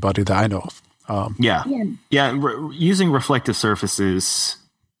anybody that I know of. Using reflective surfaces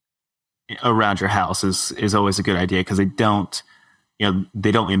around your house is always a good idea because they don't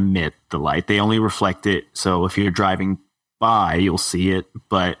emit the light. They only reflect it. So if you're driving by, you'll see it,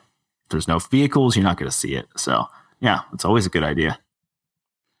 but if there's no vehicles, you're not going to see it. So yeah, it's always a good idea.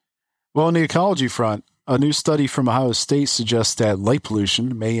 Well, on the ecology front, a new study from Ohio State suggests that light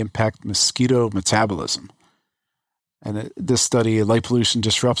pollution may impact mosquito metabolism. And this study, light pollution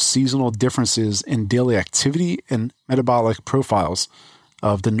disrupts seasonal differences in daily activity and metabolic profiles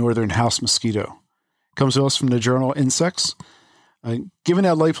of the northern house mosquito. It comes to us from the journal Insects. Given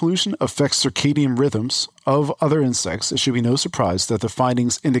that light pollution affects circadian rhythms of other insects, it should be no surprise that the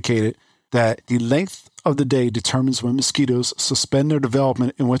findings indicated that the length of the day determines when mosquitoes suspend their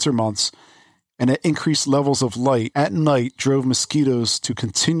development in winter months, and that increased levels of light at night drove mosquitoes to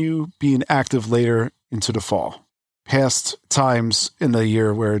continue being active later into the fall, past times in the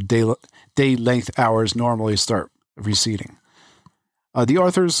year where day length hours normally start receding. The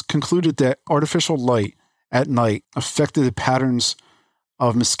authors concluded that artificial light at night affected the patterns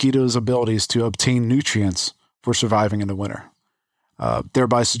of mosquitoes' abilities to obtain nutrients for surviving in the winter,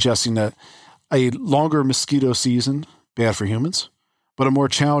 thereby suggesting that a longer mosquito season, bad for humans, but a more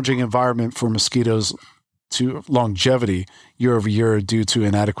challenging environment for mosquitoes to longevity year over year due to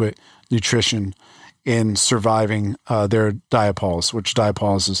inadequate nutrition in surviving their diapause, which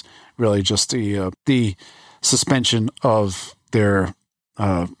diapause is really just the suspension of their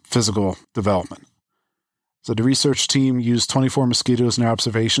physical development. So the research team used 24 mosquitoes in their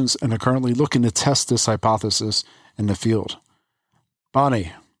observations and are currently looking to test this hypothesis in the field.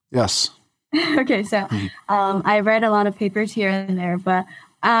 Bonnie, yes. Okay, so I read a lot of papers here and there, but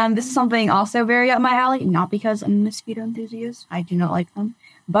this is something also very up my alley, not because I'm a mosquito enthusiast. I do not like them,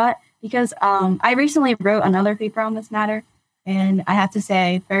 but because I recently wrote another paper on this matter, and I have to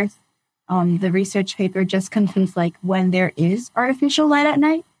say, first, the research paper just confirms like when there is artificial light at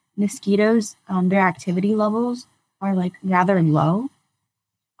night, mosquitoes, their activity levels are like rather low,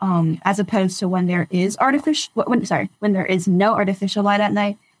 as opposed to when there is when there is no artificial light at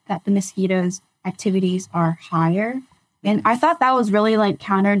night, that the mosquitoes' activities are higher. And I thought that was really like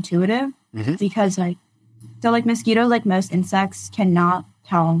counterintuitive because mosquitoes, like most insects, cannot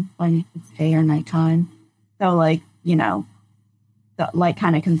tell when it's day or nighttime. So the light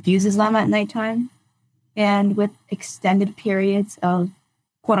kind of confuses them at nighttime. And with extended periods of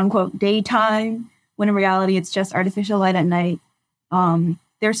quote unquote daytime, when in reality it's just artificial light at night,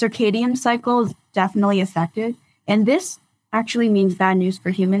 their circadian cycle is definitely affected. And this actually means bad news for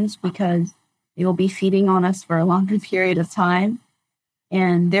humans because they will be feeding on us for a longer period of time.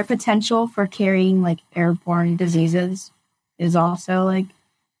 And their potential for carrying like airborne diseases is also like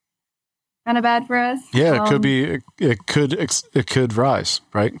kind of bad for us. Yeah, it could rise,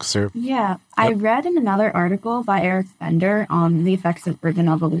 right? Yeah. Yep. I read in another article by Eric Bender on the effects of urban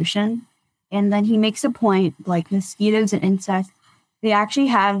evolution. And then he makes a point like mosquitoes and insects they actually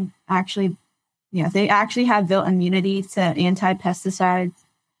have built immunity to anti-pesticides,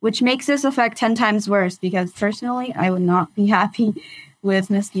 which makes this effect 10 times worse because personally, I would not be happy with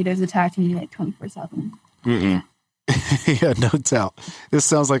mosquitoes attacking me like 24/7. Yeah, no doubt. This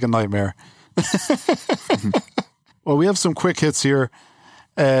sounds like a nightmare. Well, we have some quick hits here,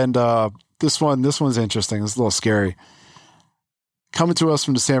 and this one's interesting. It's a little scary. Coming to us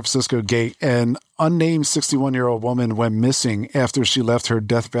from the San Francisco gate, an unnamed 61-year-old woman went missing after she left her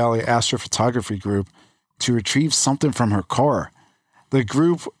Death Valley astrophotography group to retrieve something from her car. The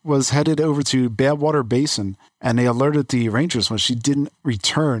group was headed over to Badwater Basin, and they alerted the rangers when she didn't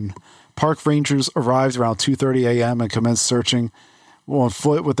return. Park rangers arrived around 2:30 a.m. and commenced searching on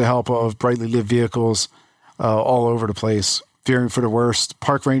foot with the help of brightly lit vehicles all over the place. Fearing for the worst,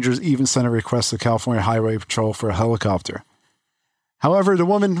 park rangers even sent a request to California Highway Patrol for a helicopter. However, the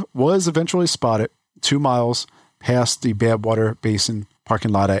woman was eventually spotted 2 miles past the Badwater Basin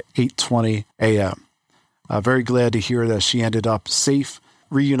parking lot at 8:20 a.m. Very glad to hear that she ended up safe,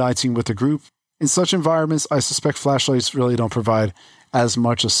 reuniting with the group. In such environments, I suspect flashlights really don't provide as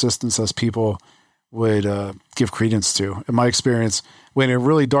much assistance as people would give credence to. In my experience, when in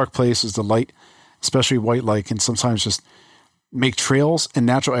really dark places, the light, especially white light, can sometimes just make trails in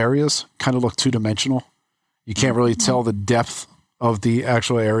natural areas kind of look two-dimensional. You can't really tell the depth of the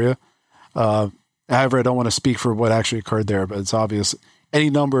actual area. However, I don't want to speak for what actually occurred there, but it's obvious any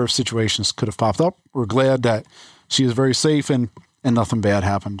number of situations could have popped up. We're glad that she is very safe and nothing bad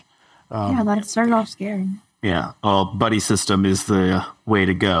happened. That started off scary. Yeah, well, buddy system is the way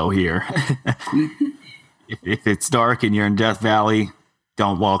to go here. if it's dark and you're in Death Valley,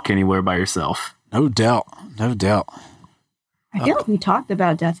 don't walk anywhere by yourself. No doubt. No doubt. I feel like we talked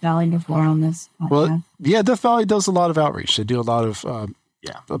about Death Valley before on this podcast. Well, yeah, Death Valley does a lot of outreach. They do a lot of,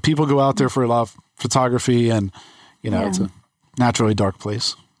 people go out there for a lot of photography, and, it's a naturally dark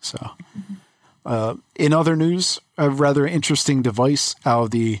place. So, in other news, a rather interesting device out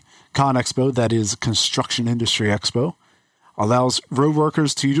of the Con Expo, that is Construction Industry Expo, allows road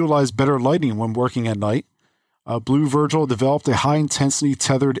workers to utilize better lighting when working at night. Blue Virgil developed a high-intensity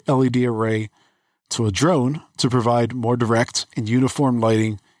tethered LED array to a drone to provide more direct and uniform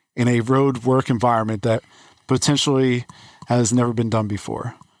lighting in a road work environment that potentially has never been done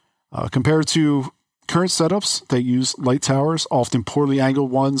before. Compared to current setups that use light towers, often poorly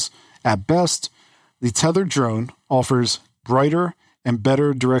angled ones at best, the tethered drone offers brighter and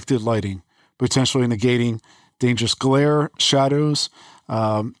better directed lighting, potentially negating dangerous glare, shadows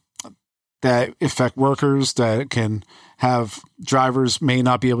that affect workers, that can have drivers may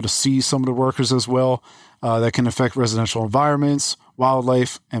not be able to see some of the workers as well, that can affect residential environments,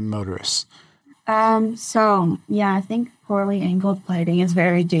 wildlife, and motorists. I think poorly angled lighting is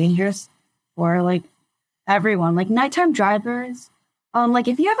very dangerous for everyone. Nighttime drivers,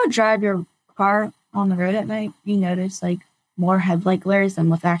 if you ever drive your car on the road at night, you notice more headlight glares than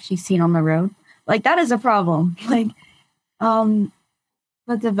what's actually seen on the road. That is a problem. The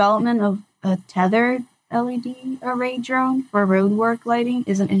development of a tethered LED array drone for road work lighting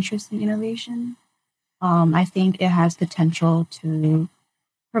is an interesting innovation. I think it has potential to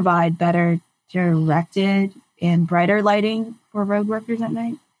provide better directed and brighter lighting for road workers at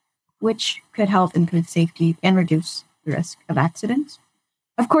night, which could help improve safety and reduce the risk of accidents.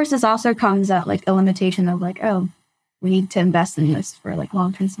 Of course, this also comes at a limitation of we need to invest in this for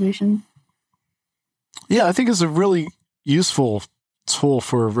long-term solutions. Yeah, I think it's a really useful tool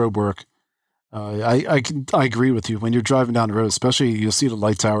for road work. I agree with you. When you're driving down the road, especially you'll see the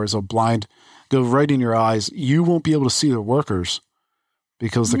light towers, they'll go right in your eyes. You won't be able to see the workers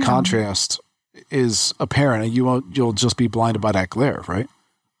because the contrast is apparent, and you'll just be blinded by that glare, right?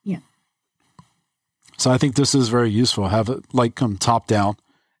 Yeah. So I think this is very useful. Have it light come top down,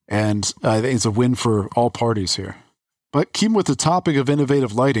 and I think it's a win for all parties here. But keeping with the topic of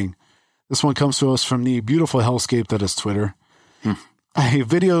innovative lighting, this one comes to us from the beautiful hellscape that is Twitter. A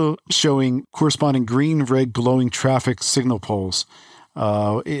video showing corresponding green, red, glowing traffic signal poles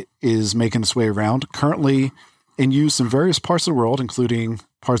it is making its way around. Currently in use in various parts of the world, including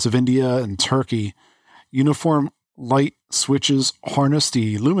parts of India and Turkey, uniform light switches harness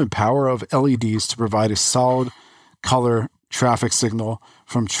the lumen power of LEDs to provide a solid color traffic signal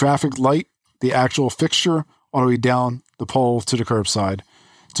from traffic light, the actual fixture, all the way down the pole to the curbside.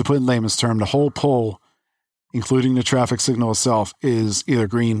 To put in layman's term, the whole pole, including the traffic signal itself, is either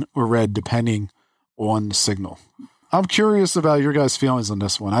green or red, depending on the signal. I'm curious about your guys' feelings on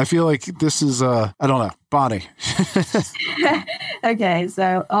this one. I feel like this is, I don't know, Bonnie. Okay,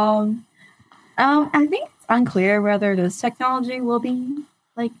 so I think it's unclear whether this technology will be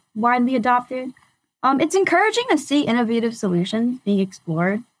widely adopted. It's encouraging to see innovative solutions being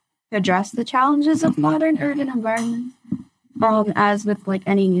explored to address the challenges of modern urban environments. As with like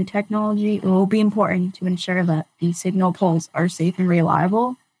any new technology, it will be important to ensure that the signal poles are safe and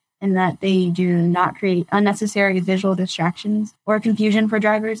reliable, and that they do not create unnecessary visual distractions or confusion for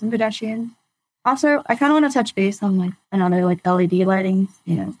drivers and pedestrians. Also, I kind of want to touch base on like another like LED lighting.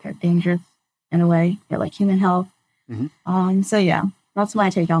 They're dangerous in a way for like human health. So yeah, that's my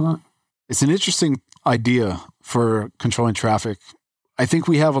take on that. It's an interesting idea for controlling traffic. I think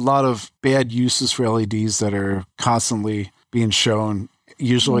we have a lot of bad uses for LEDs that are constantly being shown,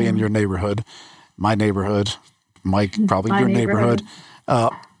 usually in your neighborhood, my neighborhood, Mike, probably your neighborhood.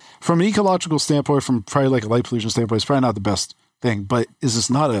 From an ecological standpoint, from probably like a light pollution standpoint, it's probably not the best thing, but is this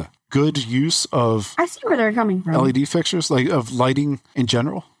not a good use of I see where they're coming from. LED fixtures, like of lighting in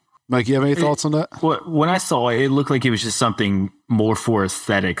general? Mike, you have any thoughts on that? When I saw it, it looked like it was just something more for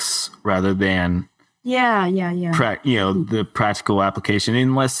aesthetics rather than the practical application,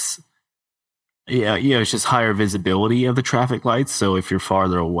 unless it's just higher visibility of the traffic lights. So if you're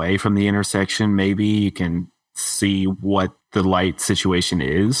farther away from the intersection, maybe you can see what the light situation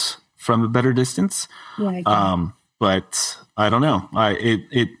is from a better distance. But I don't know.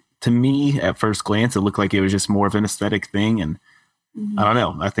 It to me at first glance, it looked like it was just more of an aesthetic thing, and I don't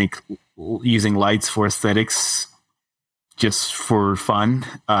know. I think using lights for aesthetics, just for fun,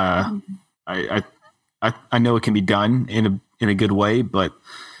 I know it can be done in a good way, but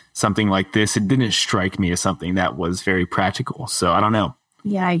something like this, it didn't strike me as something that was very practical. So I don't know.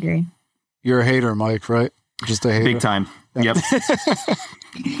 Yeah, I agree. You're a hater, Mike, right? Just a hater. Big time. Yep.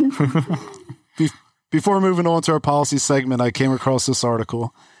 Before moving on to our policy segment, I came across this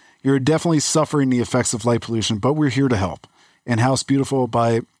article. You're definitely suffering the effects of light pollution, but we're here to help. And House Beautiful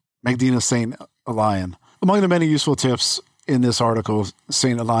by Magdalena St. Elian. Among the many useful tips in this article,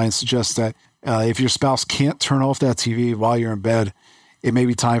 St. Elian suggests that if your spouse can't turn off that TV while you're in bed, it may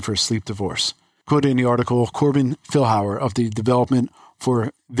be time for a sleep divorce. Quoted in the article, Corbin Philhauer of the Development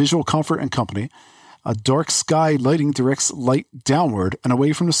for Visual Comfort and Company, a dark sky lighting directs light downward and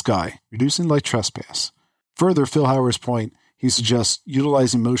away from the sky, reducing light trespass. Further, Philhauer's point, he suggests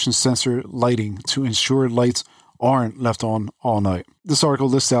utilizing motion sensor lighting to ensure lights aren't left on all night. This article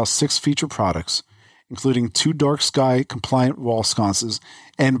lists out 6 feature products, including 2 dark sky compliant wall sconces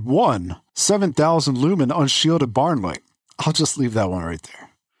and 1 7,000 lumen unshielded barn light. I'll just leave that one right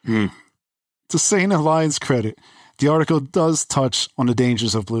there. To St. Elian's credit, the article does touch on the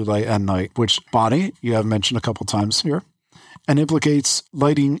dangers of blue light at night, which, Bonnie, you have mentioned a couple times here, and implicates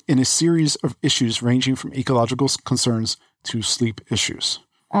lighting in a series of issues ranging from ecological concerns to sleep issues.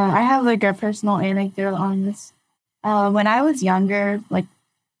 I have like a personal anecdote on this. When I was younger, like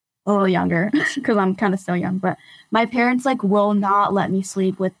a little younger, because I'm kind of still young, but my parents like will not let me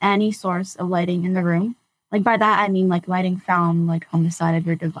sleep with any source of lighting in the room. Like by that, I mean like lighting found like on the side of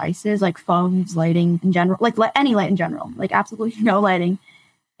your devices, like phones, lighting in general, like any light in general, like absolutely no lighting.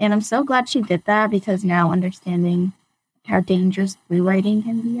 And I'm so glad she did that, because now understanding how dangerous blue lighting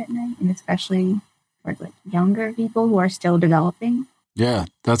can be at night, and especially for like younger people who are still developing. Yeah,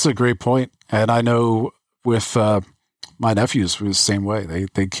 that's a great point. And I know with my nephews, it was the same way.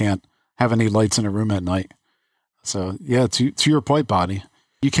 They can't have any lights in a room at night. So yeah, to your point, Bonnie,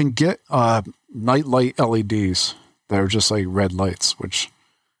 you can get night light LEDs that are just like red lights, which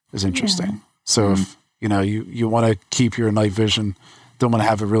is interesting. Yeah. So if you want to keep your night vision, don't want to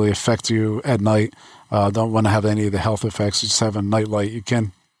have it really affect you at night, don't want to have any of the health effects, just have a night light. You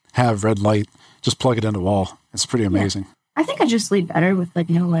can have red light, just plug it in the wall. It's pretty amazing. Yeah. I think I just sleep better with like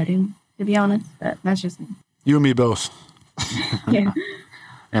no lighting, to be honest, but that's just me. You and me both. Yeah.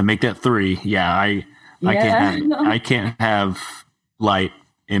 And make that 3. Yeah, I can't have light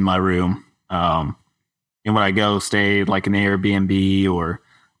in my room. And when I go stay like an Airbnb or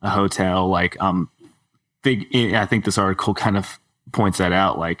a hotel, like I think this article kind of points that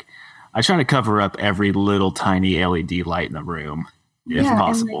out. Like I try to cover up every little tiny LED light in the room if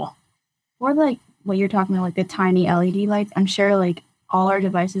possible. Or like what you're talking about, like the tiny LED lights. I'm sure like all our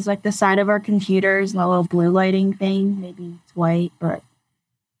devices, like the side of our computers, the little blue lighting thing, maybe it's white, but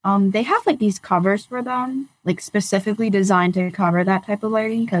they have like these covers for them, like specifically designed to cover that type of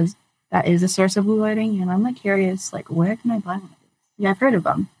lighting, because that is a source of blue lighting. And I'm like curious, like where can I buy one of these? Yeah, I've heard of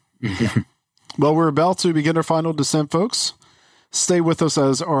them. Well, we're about to begin our final descent, folks. Stay with us,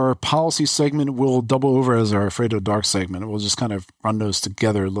 as our policy segment will double over as our Afraid of the Dark segment. We'll just kind of run those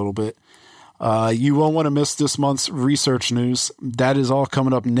together a little bit. You won't want to miss this month's research news. That is all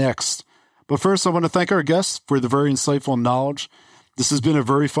coming up next. But first, I want to thank our guests for the very insightful knowledge. This has been a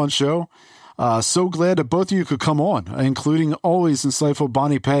very fun show. So glad that both of you could come on, including always insightful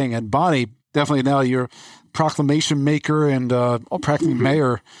Bonnie Pang. And Bonnie, definitely now you're proclamation maker and practically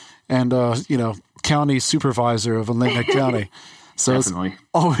mayor and county supervisor of Atlantic County. So definitely. It's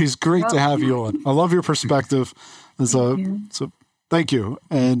always great to have you on. I love your perspective. So thank you.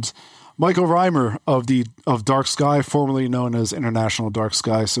 And Michael Reimer of Dark Sky, formerly known as International Dark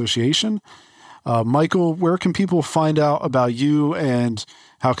Sky Association. Michael, where can people find out about you and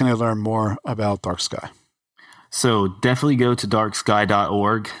how can they learn more about Dark Sky? So definitely go to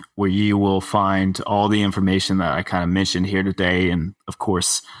darksky.org, where you will find all the information that I kind of mentioned here today. And of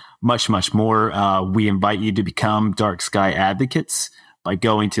course, much, much more. We invite you to become Dark Sky advocates by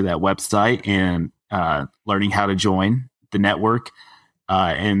going to that website and learning how to join the network.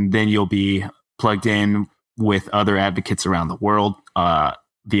 And then you'll be plugged in with other advocates around the world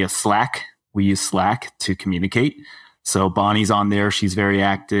via Slack. We use Slack to communicate. So Bonnie's on there. She's very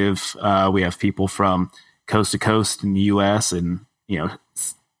active. We have people from coast to coast in the U.S. and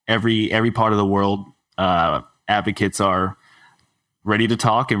every part of the world. Advocates are ready to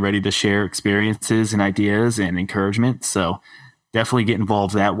talk and ready to share experiences and ideas and encouragement. So definitely get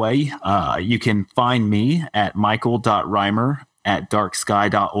involved that way. You can find me at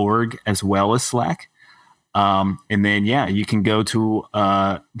michael.reimer@darksky.org as well as Slack. And then, you can go to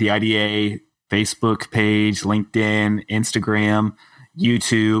the IDA Facebook page, LinkedIn, Instagram,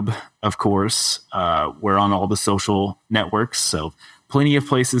 YouTube, of course. We're on all the social networks, so plenty of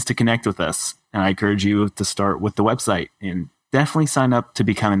places to connect with us. And I encourage you to start with the website and definitely sign up to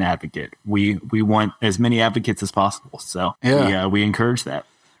become an advocate. We want as many advocates as possible. So we encourage that.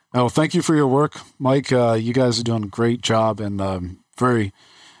 Oh, thank you for your work, Mike. You guys are doing a great job and very,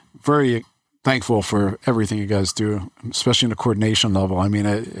 very thankful for everything you guys do, especially in the coordination level. I mean,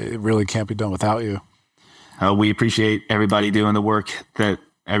 it really can't be done without you. We appreciate everybody doing the work that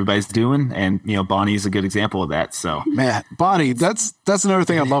everybody's doing. And, Bonnie's a good example of that. So, man, Bonnie, that's another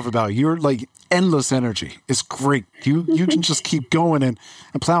thing I love about you. You're like endless energy. It's great. You can just keep going and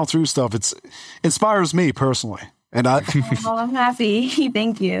plow through stuff. It inspires me personally. And I'm happy.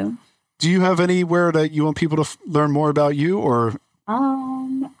 Thank you. Do you have anywhere that you want people to learn more about you or?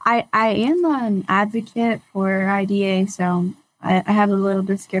 I am an advocate for IDA, so I have a little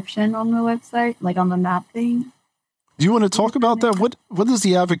description on the website, like on the map thing. Do you want to talk about that? What does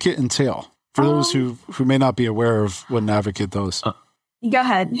the advocate entail for those who may not be aware of what an advocate does? Go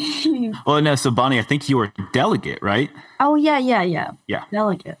ahead. Well, no. So Bonnie, I think you were a delegate, right? Oh, yeah.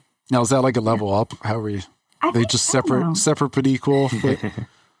 Delegate. Now, is that like a level up? How are you? They just separate but equal?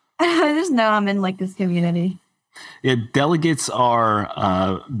 I just know I'm in like this community. Yeah, delegates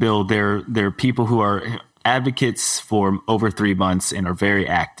are, Bill, they're people who are advocates for over 3 months and are very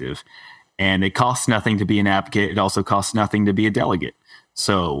active. And it costs nothing to be an advocate. It also costs nothing to be a delegate.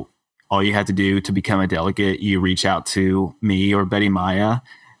 So all you have to do to become a delegate, you reach out to me or Betty Maya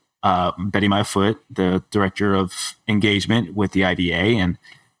Foote, the director of engagement with the IDA, and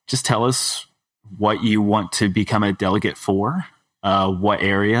just tell us what you want to become a delegate for, what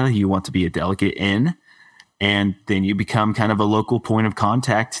area you want to be a delegate in. And then you become kind of a local point of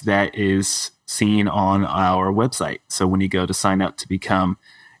contact that is seen on our website. So when you go to sign up to become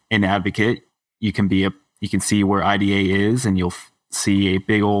an advocate, you can see where IDA is, and you'll see a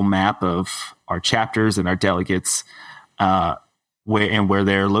big old map of our chapters and our delegates, where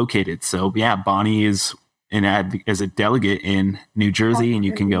they're located. So Bonnie is as a delegate in New Jersey, and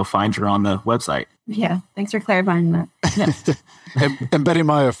you can go find her on the website. Yeah, thanks for clarifying that. Yeah. and Betty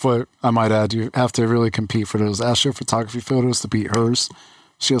Maya Foote, I might add, you have to really compete for those astrophotography photos to beat hers.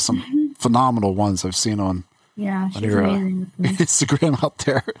 She has some phenomenal ones I've seen on she's amazing. Instagram out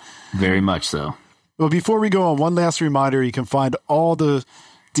there. Very much so. Well, before we go on, one last reminder, you can find all the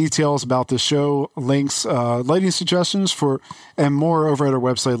details about the show, links, lighting suggestions and more over at our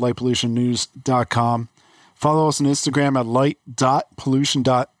website, lightpollutionnews.com. Follow us on Instagram at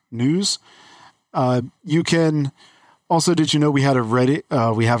light.pollution.news. You can also, did you know we had a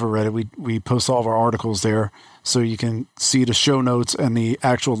Reddit? We have a Reddit. We post all of our articles there, so you can see the show notes and the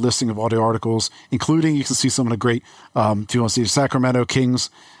actual listing of all the articles, including you can see some of the great, if you want to see the Sacramento Kings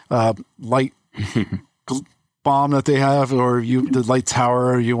light bomb that they have, or the light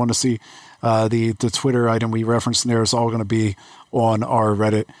tower, or you want to see the Twitter item we referenced in there, is all going to be on our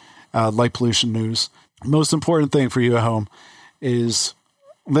Reddit, Light Pollution News. Most important thing for you at home is,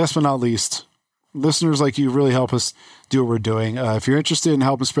 last but not least, listeners like you really help us do what we're doing. If you're interested in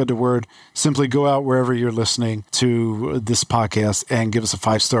helping spread the word, simply go out wherever you're listening to this podcast and give us a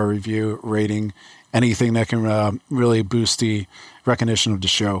 5-star review, rating, anything that can really boost the recognition of the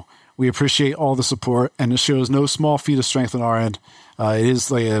show. We appreciate all the support, and this show is no small feat of strength on our end. It is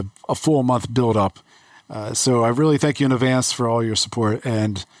like a full month build up. So I really thank you in advance for all your support,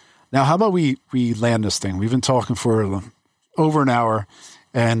 and Now, how about we land this thing? We've been talking for over an hour,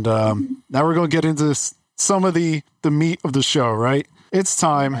 and now we're going to get into some of the meat of the show, right? It's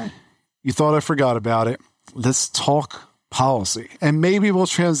time. You thought I forgot about it. Let's talk policy. And maybe we'll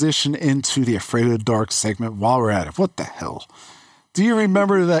transition into the Afraid of the Dark segment while we're at it. What the hell? Do you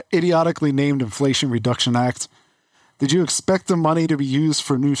remember that idiotically named Inflation Reduction Act? Did you expect the money to be used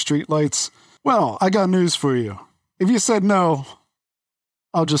for new streetlights? Well, I got news for you. If you said no,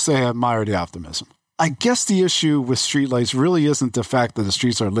 I'll just say I admire the optimism. I guess the issue with streetlights really isn't the fact that the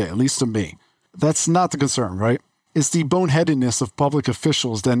streets are lit, at least to me. That's not the concern, right? It's the boneheadedness of public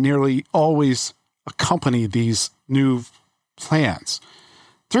officials that nearly always accompany these new plans.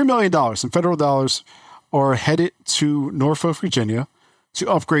 $3 million in federal dollars are headed to Norfolk, Virginia, to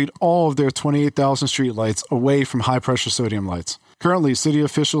upgrade all of their 28,000 streetlights away from high-pressure sodium lights. Currently, city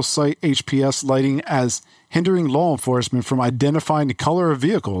officials cite HPS lighting as hindering law enforcement from identifying the color of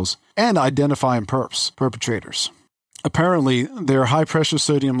vehicles and identifying perpetrators. Apparently, their high-pressure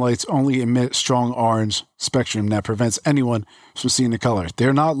sodium lights only emit strong orange spectrum that prevents anyone from seeing the color.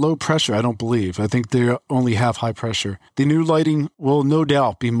 They're not low pressure, I don't believe. I think they only have high pressure. The new lighting will no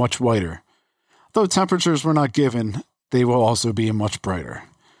doubt be much whiter. Though temperatures were not given, they will also be much brighter.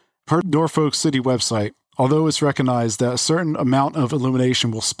 Per Norfolk City website, although it's recognized that a certain amount of illumination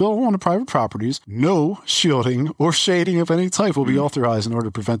will spill onto private properties, no shielding or shading of any type will be authorized in order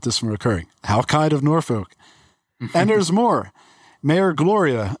to prevent this from occurring. How kind of Norfolk. And there's more. Mayor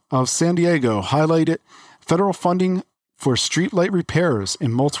Gloria of San Diego highlighted federal funding for streetlight repairs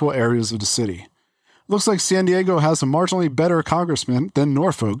in multiple areas of the city. Looks like San Diego has a marginally better congressman than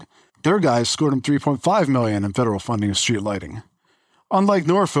Norfolk. Their guys scored him $3.5 million in federal funding of street lighting. Unlike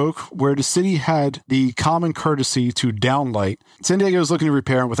Norfolk, where the city had the common courtesy to downlight, San Diego is looking to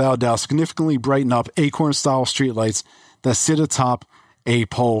repair and without a doubt significantly brighten up acorn-style streetlights that sit atop a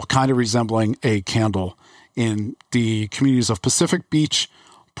pole, kind of resembling a candle, in the communities of Pacific Beach,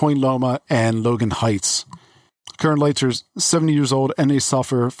 Point Loma, and Logan Heights. Current lights are 70 years old and they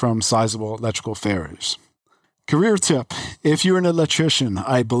suffer from sizable electrical failures. Career tip. If you're an electrician,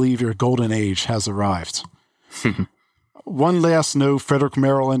 I believe your golden age has arrived. One last note, Frederick,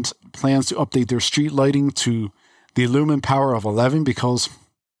 Maryland plans to update their street lighting to the lumen power of 11 because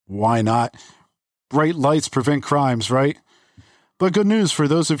why not? Bright lights prevent crimes, right? But good news for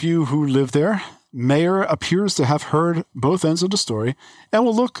those of you who live there. Mayor appears to have heard both ends of the story and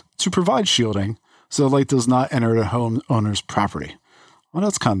will look to provide shielding so the light does not enter the homeowner's property. Well,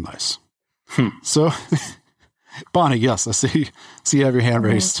 that's kind of nice. So, Bonnie, yes, I see you have your hand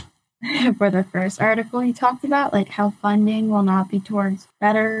raised. For the first article, he talked about like how funding will not be towards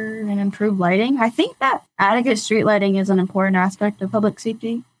better and improved lighting. I think that adequate street lighting is an important aspect of public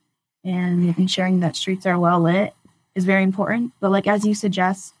safety, and ensuring that streets are well lit is very important. But like as you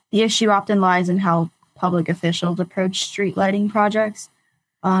suggest, the issue often lies in how public officials approach street lighting projects.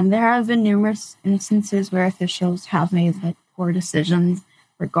 There have been numerous instances where officials have made like poor decisions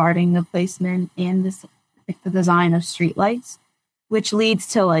regarding the placement and the design of streetlights, which leads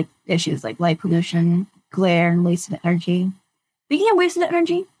to like issues like light pollution, glare, and wasted energy. Speaking of wasted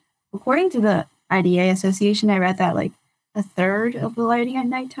energy, according to the IDA Association, I read that like a third of the lighting at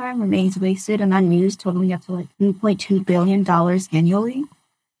nighttime remains wasted and unused, totaling up to like $2.2 billion annually.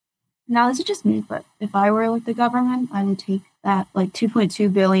 Now, this is just me, but if I were like the government, I would take that like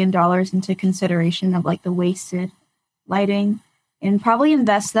 $2.2 billion into consideration of like the wasted lighting and probably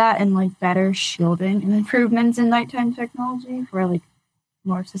invest that in like better shielding and improvements in nighttime technology for like a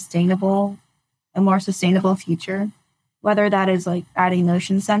more sustainable future. Whether that is like adding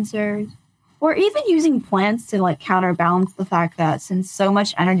motion sensors or even using plants to like counterbalance the fact that since so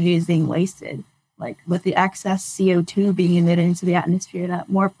much energy is being wasted, like with the excess CO2 being emitted into the atmosphere, that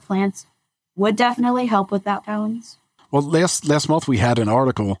more plants would definitely help with that balance. Well, last month we had an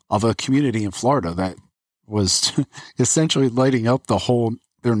article of a community in Florida that was essentially lighting up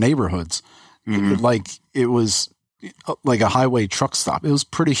their neighborhoods. Like it was like a highway truck stop. It was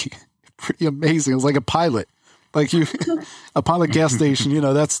pretty amazing. It was like a pilot, a pilot gas station. You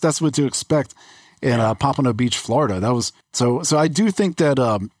know, that's what to expect in Pompano Beach, Florida. That was so. I do think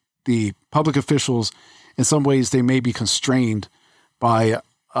that the public officials, in some ways, they may be constrained by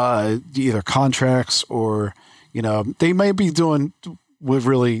either contracts or, you know, they may be doing what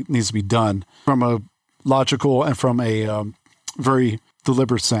really needs to be done from a logical and from a very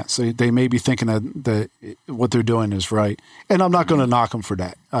deliberate sense. They may be thinking that what they're doing is right. And I'm not going to knock them for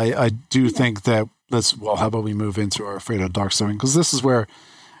that. I do think that how about we move into our Afraid of the Dark segment? Because this is where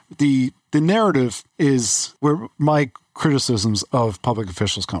the narrative is where my criticisms of public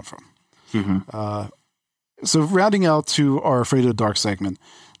officials come from. So rounding out to our Afraid of the Dark segment,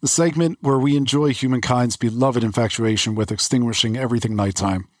 the segment where we enjoy humankind's beloved infatuation with extinguishing everything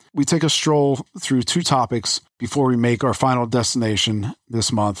nighttime. We take a stroll through 2 topics before we make our final destination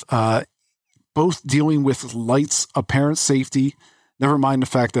this month, both dealing with light's apparent safety, never mind the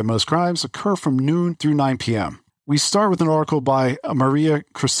fact that most crimes occur from noon through 9 p.m. We start with an article by Maria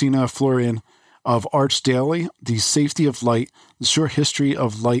Cristina Florian of Arch Daily, The Safety of Light, The Short History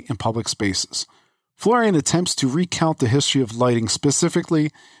of Light in Public Spaces. Florian attempts to recount the history of lighting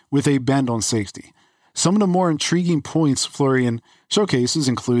specifically with a bend on safety. Some of the more intriguing points Florian showcases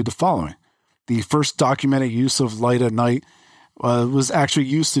include the following. The first documented use of light at night was actually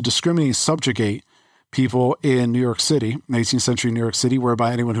used to discriminate and subjugate people in New York City, 18th century New York City,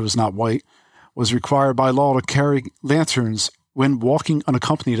 whereby anyone who was not white was required by law to carry lanterns when walking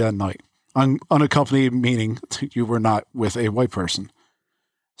unaccompanied at night. Unaccompanied meaning you were not with a white person.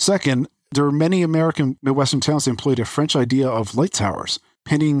 Second, there are many American Midwestern towns that employed a French idea of light towers,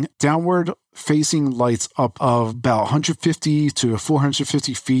 pinning downward-facing lights up of about 150 to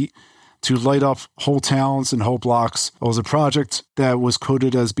 450 feet to light up whole towns and whole blocks. It was a project that was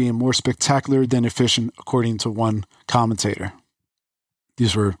quoted as being more spectacular than efficient, according to one commentator.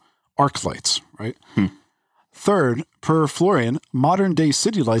 These were arc lights, right? Third, per Florian, modern-day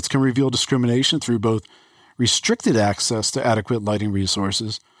city lights can reveal discrimination through both restricted access to adequate lighting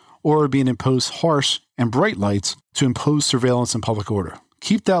resources or being imposed harsh and bright lights to impose surveillance and public order.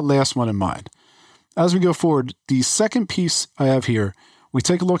 Keep that last one in mind. As we go forward, the second piece I have here, we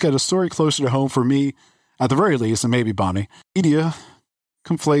take a look at a story closer to home for me, at the very least, and maybe Bonnie. Media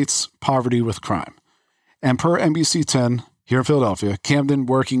conflates poverty with crime. And per NBC 10, here in Philadelphia, Camden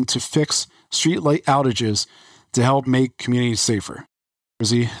working to fix streetlight outages to help make communities safer.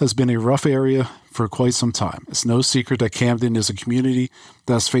 Jersey has been a rough area for quite some time. It's no secret that Camden is a community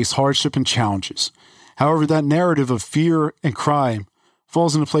that has faced hardship and challenges. However, that narrative of fear and crime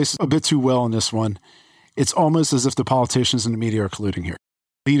falls into place a bit too well in this one. It's almost as if the politicians and the media are colluding here.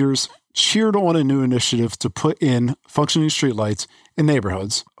 Leaders cheered on a new initiative to put in functioning streetlights in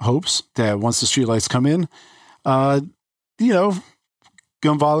neighborhoods, hopes that once the streetlights come in, gun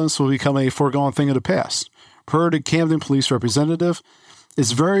violence will become a foregone thing of the past. Per the Camden police representative,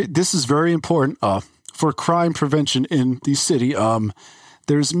 this is very important for crime prevention in the city.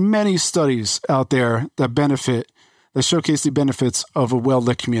 There's many studies out there that showcase the benefits of a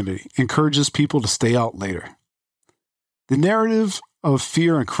well-lit community, encourages people to stay out later. The narrative of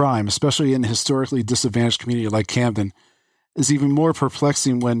fear and crime, especially in a historically disadvantaged community like Camden, is even more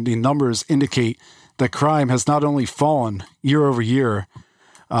perplexing when the numbers indicate that crime has not only fallen year over year,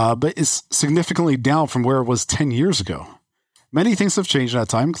 but is significantly down from where it was 10 years ago. Many things have changed in that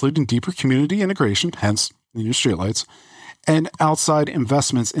time, including deeper community integration, hence the new streetlights, and outside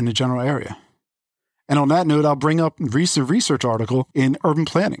investments in the general area. And on that note, I'll bring up a recent research article in Urban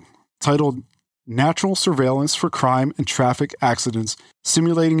Planning titled Natural Surveillance for Crime and Traffic Accidents,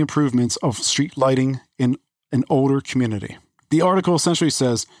 Simulating Improvements of Street Lighting in an Older Community. The article essentially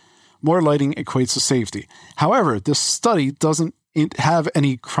says more lighting equates to safety. However, this study doesn't have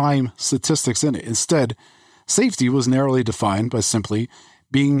any crime statistics in it. Instead, safety was narrowly defined by simply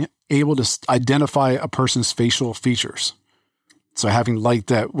being able to identify a person's facial features. So having light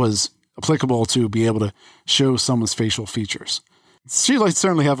that was applicable to be able to show someone's facial features. Streetlights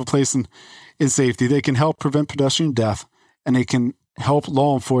certainly have a place in safety. They can help prevent pedestrian death, and they can help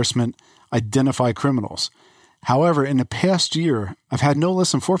law enforcement identify criminals. However, in the past year, I've had no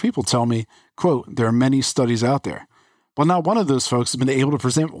less than 4 people tell me, quote, there are many studies out there. But not one of those folks has been able to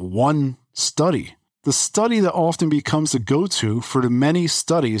present one study. The study that often becomes the go-to for the many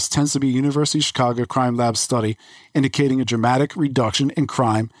studies tends to be University of Chicago Crime Lab study indicating a dramatic reduction in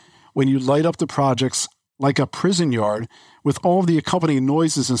crime when you light up the projects like a prison yard with all of the accompanying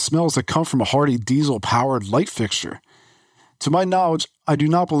noises and smells that come from a hardy diesel-powered light fixture. To my knowledge, I do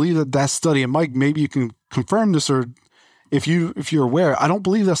not believe that study, and Mike, maybe you can confirm this, or if you're aware, I don't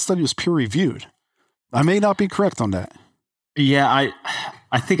believe that study was peer-reviewed. I may not be correct on that. Yeah,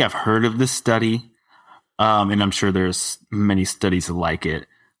 I think I've heard of this study, and I'm sure there's many studies like it.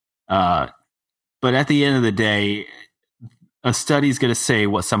 But at the end of the day, a study is going to say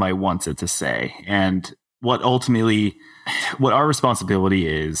what somebody wants it to say. And what our responsibility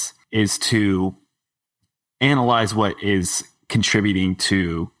is to analyze what is contributing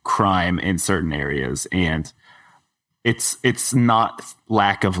to crime in certain areas. And it's not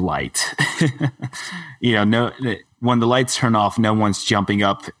lack of light. When the lights turn off, no one's jumping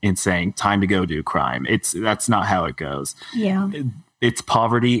up and saying, time to go do crime. That's not how it goes. Yeah. It's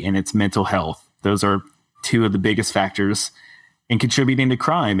poverty and it's mental health. Those are 2 of the biggest factors in contributing to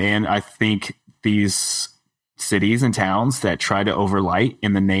crime. And I think these cities and towns that try to overlight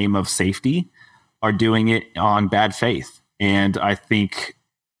in the name of safety are doing it on bad faith. And I think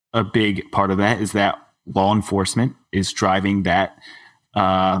a big part of that is that law enforcement is driving that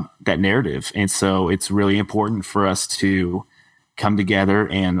narrative. And so it's really important for us to come together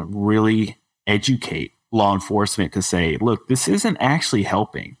and really educate law enforcement to say, look, this isn't actually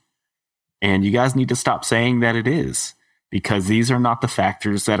helping. And you guys need to stop saying that it is, because these are not the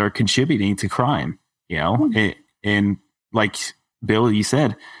factors that are contributing to crime, and like Bill, you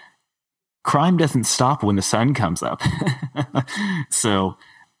said, crime doesn't stop when the sun comes up. So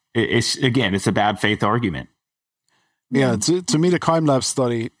it's a bad faith argument. Yeah. To me, the crime lab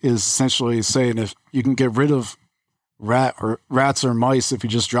study is essentially saying if you can get rid of rats or mice if you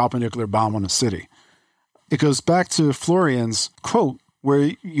just drop a nuclear bomb on a city. It goes back to Florian's quote,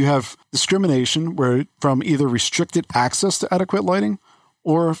 where you have discrimination from either restricted access to adequate lighting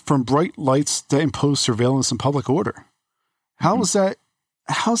or from bright lights that impose surveillance and public order. How's that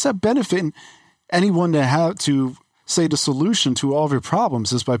benefiting anyone to have to say the solution to all of your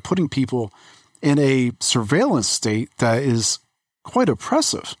problems is by putting people in a surveillance state that is quite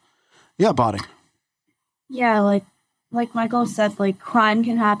oppressive? Yeah, Bonnie. Yeah, like Michael said, like crime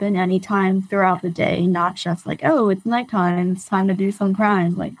can happen anytime throughout the day, not just like, oh, it's nighttime, it's time to do some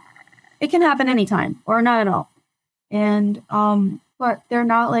crime. Like it can happen anytime or not at all. And but they're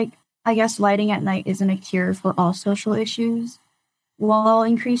not like, I guess lighting at night isn't a cure for all social issues. While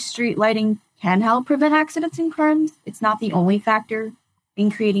increased street lighting can help prevent accidents and crimes, it's not the only factor in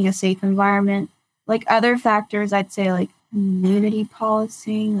creating a safe environment. Like other factors, I'd say like community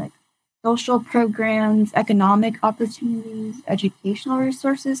policing, like social programs, economic opportunities, educational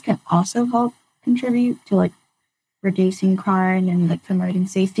resources can also help contribute to like reducing crime and like promoting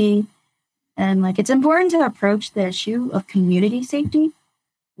safety. And like it's important to approach the issue of community safety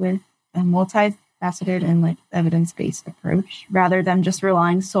with a multifaceted and like evidence-based approach rather than just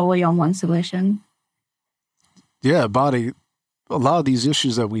relying solely on one solution. Yeah, Bonnie, a lot of these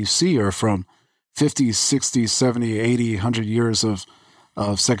issues that we see are from 50, 60, 70, 80, 100 years of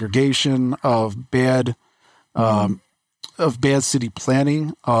segregation, of bad city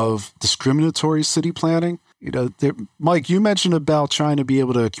planning, of discriminatory city planning. Mike, you mentioned about trying to be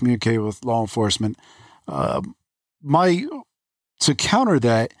able to communicate with law enforcement. To counter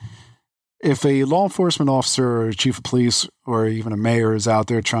that, if a law enforcement officer or a chief of police or even a mayor is out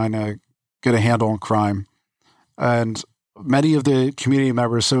there trying to get a handle on crime, and many of the community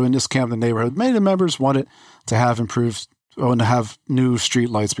members, so in this Camden neighborhood, many of the members wanted to have improved and to have new street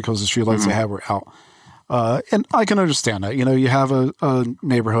lights because the street lights they had were out. And I can understand that. You have a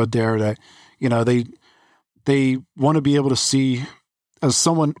neighborhood there that, they want to be able to see, as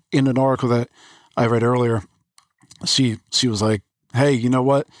someone in an article that I read earlier, she was like, hey, you know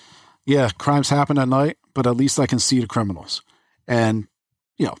what? Yeah, crimes happen at night, but at least I can see the criminals. And,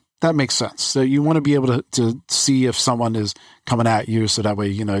 that makes sense. So you want to be able to see if someone is coming at you so that way,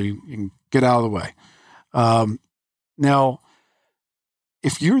 you can get out of the way. Now,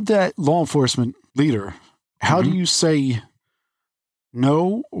 if you're that law enforcement leader, how do you say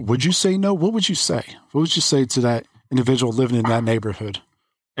no? Would you say no? What would you say? What would you say to that individual living in that neighborhood?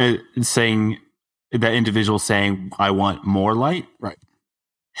 Saying that individual saying, I want more light? Right.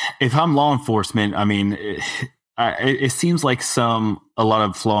 If I'm law enforcement, I mean, it seems like a lot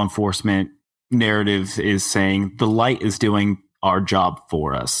of law enforcement narrative is saying the light is doing our job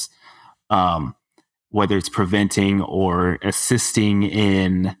for us. Whether it's preventing or assisting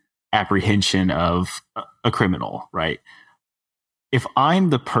in apprehension of a criminal, right? If I'm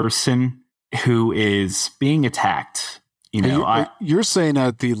the person who is being attacked, you're saying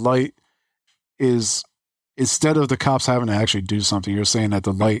that the light is, instead of the cops having to actually do something, you're saying that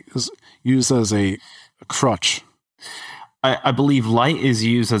the light is used as a crutch. I believe light is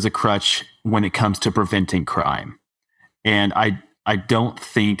used as a crutch when it comes to preventing crime. And I don't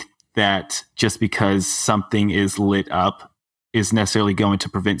think that just because something is lit up is necessarily going to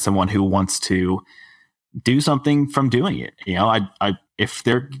prevent someone who wants to do something from doing it.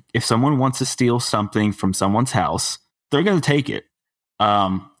 If someone wants to steal something from someone's house, they're going to take it.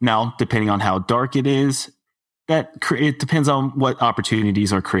 Now, depending on how dark it is, it depends on what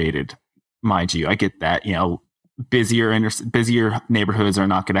opportunities are created. Mind you, I get that. Busier neighborhoods are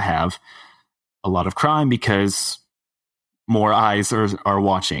not going to have a lot of crime because more eyes are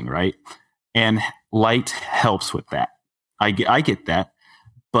watching, right? And light helps with that. I get that.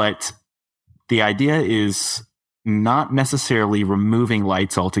 But the idea is not necessarily removing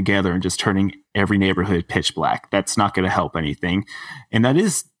lights altogether and just turning every neighborhood pitch black. That's not going to help anything. And that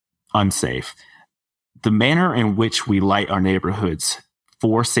is unsafe. The manner in which we light our neighborhoods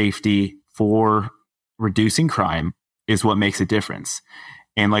for safety, for reducing crime is what makes a difference.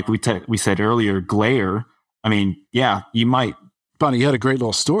 And like we said earlier, glare, I mean, yeah, you might. Bonnie, you had a great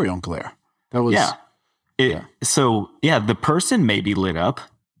little story on glare. That was. Yeah. So, yeah, the person may be lit up,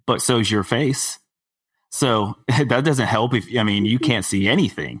 but so's your face. So that doesn't help you can't see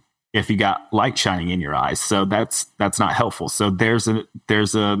anything if you got light shining in your eyes. So that's not helpful. So there's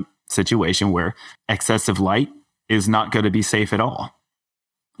a situation where excessive light is not going to be safe at all.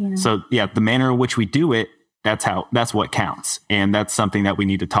 Yeah. So yeah, the manner in which we do it, that's what counts. And that's something that we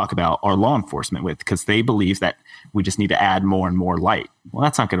need to talk about our law enforcement with, because they believe that we just need to add more and more light. Well,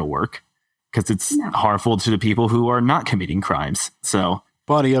 that's not going to work because it's harmful to the people who are not committing crimes. So,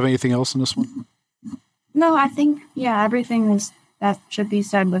 Bonnie, you have anything else in this one? No, I think, everything that should be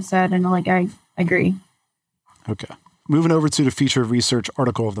said was said, and I agree. Okay. Moving over to the feature research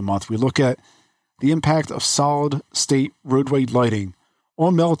article of the month, we look at the impact of solid state roadway lighting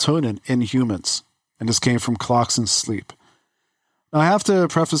on melatonin in humans. And this came from Clocks and Sleep. Now, I have to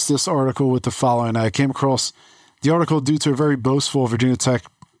preface this article with the following. I came across the article due to a very boastful Virginia Tech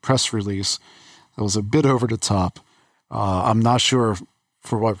press release that was a bit over the top. I'm not sure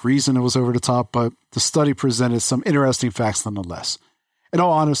for what reason it was over the top, but the study presented some interesting facts nonetheless. In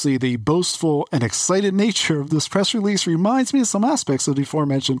all honesty, the boastful and excited nature of this press release reminds me of some aspects of the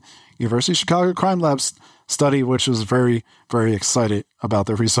aforementioned University of Chicago Crime Lab's study, which was very, very excited about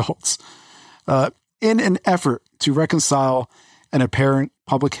the results. In an effort to reconcile an apparent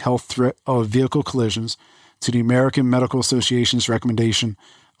public health threat of vehicle collisions to the American Medical Association's recommendation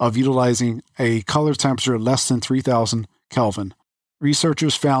of utilizing a color temperature less than 3,000 Kelvin,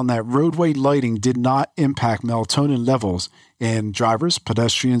 researchers found that roadway lighting did not impact melatonin levels in drivers,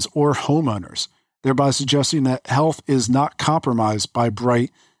 pedestrians, or homeowners, thereby suggesting that health is not compromised by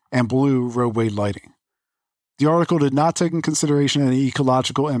bright and blue roadway lighting. The article did not take into consideration any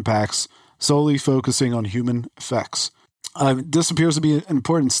ecological impacts, solely focusing on human effects. This appears to be an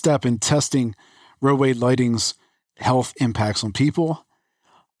important step in testing roadway lighting's health impacts on people.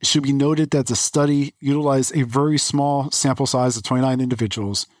 It should be noted that the study utilized a very small sample size of 29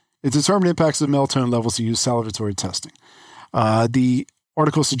 individuals. It determined impacts of melatonin levels to use salivatory testing. The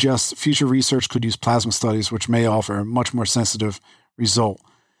article suggests future research could use plasma studies, which may offer a much more sensitive result.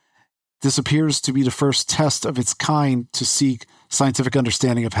 This appears to be the first test of its kind to seek scientific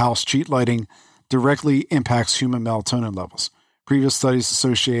understanding of how street lighting directly impacts human melatonin levels. Previous studies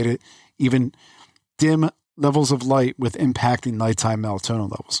associated even dim levels of light with impacting nighttime melatonin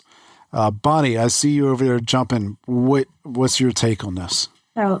levels. Bonnie, I see you over there jumping. What's your take on this?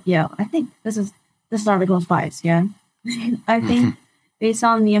 So, I think this article is biased, I think based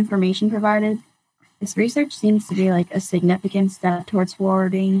on the information provided, this research seems to be a significant step towards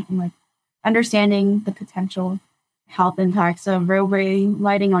forwarding and understanding the potential health impacts of roadway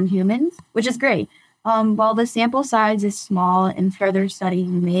lighting on humans, which is great. While the sample size is small and further study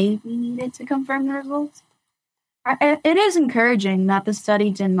may be needed to confirm the results, it is encouraging that the study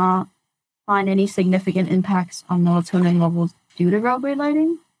did not find any significant impacts on melatonin levels due to roadway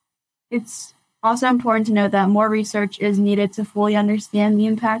lighting. It's also important to note that more research is needed to fully understand the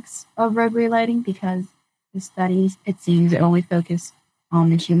impacts of roadway lighting, because the studies, it seems, only focus on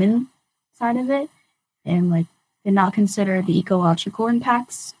the human side of it and did not consider the ecological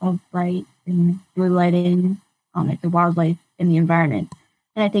impacts of bright and blue lighting on the wildlife and the environment.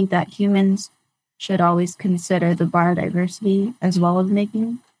 And I think that humans should always consider the biodiversity as well as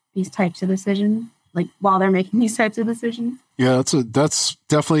making these types of decisions, while they're making these types of decisions. Yeah, that's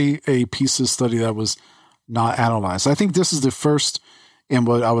definitely a piece of study that was not analyzed. I think this is the first in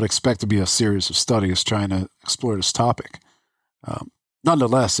what I would expect to be a series of studies trying to explore this topic.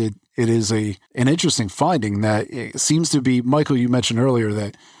 Nonetheless, it is an interesting finding that it seems to be, Michael, you mentioned earlier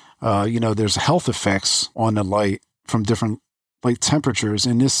that, there's health effects on the light from different light temperatures,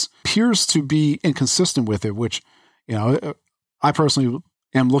 and this appears to be inconsistent with it, which, I personally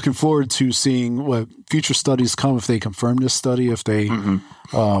am looking forward to seeing what future studies come if they confirm this study, if they,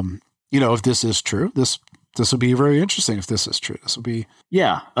 if this is true. This will be very interesting if this is true. This will be...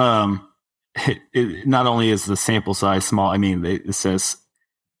 Yeah. It not only is the sample size small, it says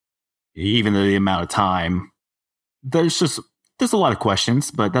even the amount of time, there's a lot of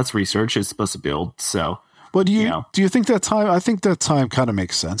questions, but that's research. It's supposed to build. So, but do you think that time? I think that time kind of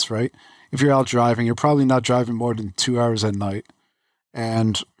makes sense, right? If you're out driving, you're probably not driving more than 2 hours at night,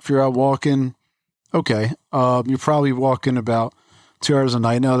 and if you're out walking, okay, you're probably walking about 2 hours a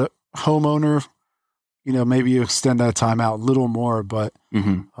night. Now, the homeowner, maybe you extend that time out a little more, but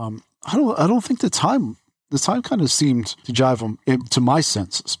I don't think the time kind of seemed to jive them to my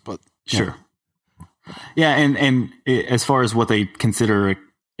senses, but sure. Yeah. And as far as what they consider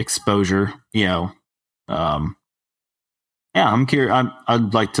exposure, Yeah, I'm curious.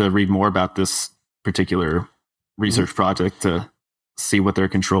 I'd like to read more about this particular research project to see what their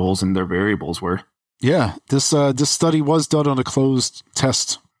controls and their variables were. Yeah, this study was done on a closed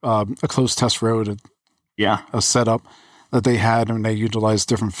test road. Yeah, a setup that they had, and they utilized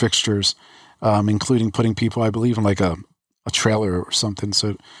different fixtures, including putting people, I believe, in like a trailer or something.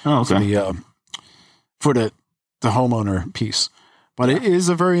 So for the homeowner piece. But it is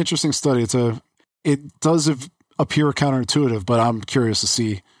a very interesting study. It does appear counterintuitive, but I'm curious to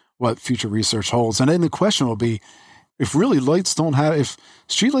see what future research holds. And then the question will be, if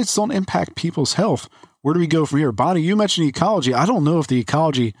streetlights don't impact people's health, where do we go from here? Bonnie, you mentioned ecology. I don't know if the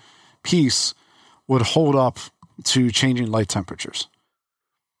ecology piece would hold up to changing light temperatures.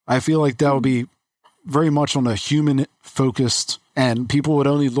 I feel like that would be very much on a human focused, and people would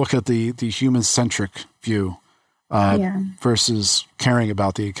only look at the human centric view versus caring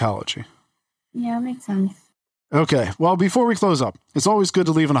about the ecology. Yeah, makes sense. Okay. Well, before we close up, it's always good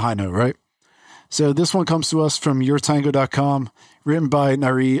to leave on a high note, right? So this one comes to us from yourtango.com, written by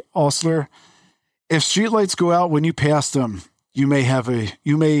Nari Osler. If streetlights go out when you pass them, you may have a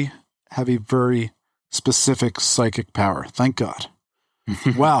very specific psychic power. Thank God.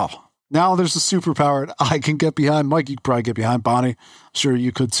 Wow. Now there's a superpower I can get behind. Mike, you could probably get behind. Bonnie, I'm sure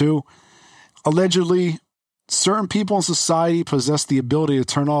you could too. Allegedly, certain people in society possess the ability to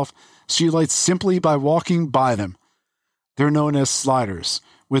turn off streetlights simply by walking by them. They're known as sliders,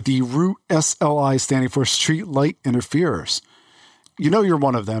 with the root SLI standing for street light interferers. You know you're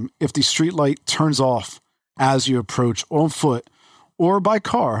one of them if the street light turns off as you approach on foot or by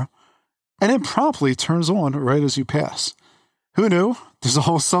car, and then promptly turns on right as you pass. Who knew? There's a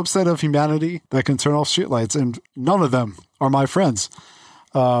whole subset of humanity that can turn off streetlights, and none of them are my friends.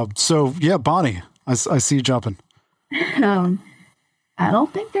 So yeah, Bonnie, I see you jumping. I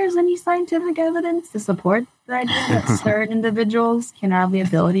don't think there's any scientific evidence to support the idea that certain individuals can have the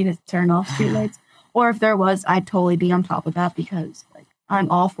ability to turn off streetlights. Or if there was, I'd totally be on top of that, because like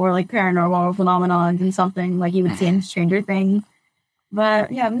I'm all for like paranormal phenomenon and something like you would see in Stranger Things.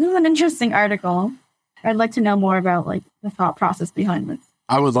 But yeah, this is an interesting article. I'd like to know more about like the thought process behind this.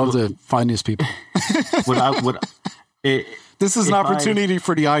 I would love to find these people. This is an opportunity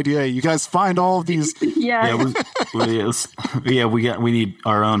for the IDA. You guys find all of these. We need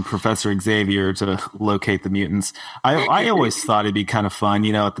our own Professor Xavier to locate the mutants. I always thought it'd be kind of fun,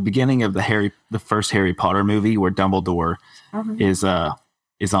 at the beginning of the first Harry Potter movie where Dumbledore is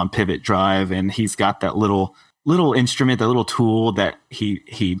on Pivot Drive, and he's got that little instrument, that little tool that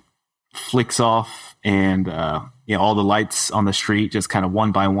he flicks off, and all the lights on the street just kind of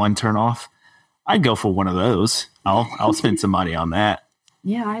one by one turn off. I'd go for one of those. I'll spend some money on that.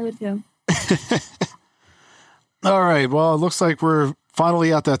 Yeah, I would too. All right. Well, it looks like we're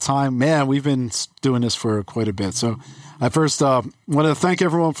finally at that time. Man, we've been doing this for quite a bit. So I first want to thank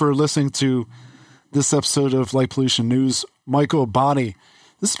everyone for listening to this episode of Light Pollution News. Michael, Bonnie,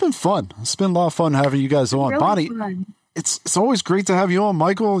 this has been fun. It's been a lot of fun having you guys on. Really Bonnie, fun. It's always great to have you on.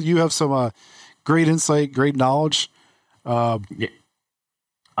 Michael, you have some great insight, great knowledge. Yeah.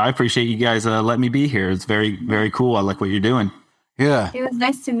 I appreciate you guys letting me be here. It's very, very cool. I like what you're doing. Yeah. It was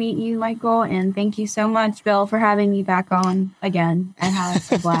nice to meet you, Michael, and thank you so much, Bill, for having me back on again. I had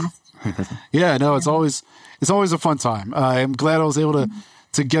a blast. Yeah, no, it's always a fun time. I'm glad I was able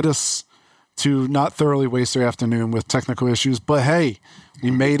to get us to not thoroughly waste our afternoon with technical issues, but hey, we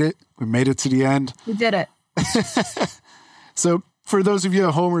made it. We made it to the end. We did it. So for those of you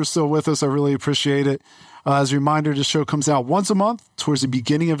at home who are still with us, I really appreciate it. As a reminder, this show comes out once a month towards the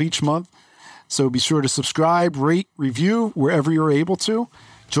beginning of each month. So be sure to subscribe, rate, review wherever you're able to.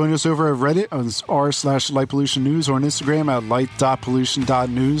 Join us over at Reddit on r/Light Pollution News or on Instagram at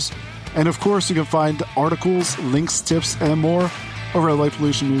light.pollution.news. And of course, you can find articles, links, tips, and more over at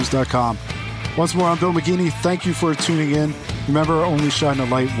lightpollutionnews.com. Once more, I'm Bill McGinney. Thank you for tuning in. Remember, only shine the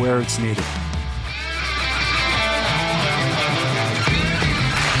light where it's needed.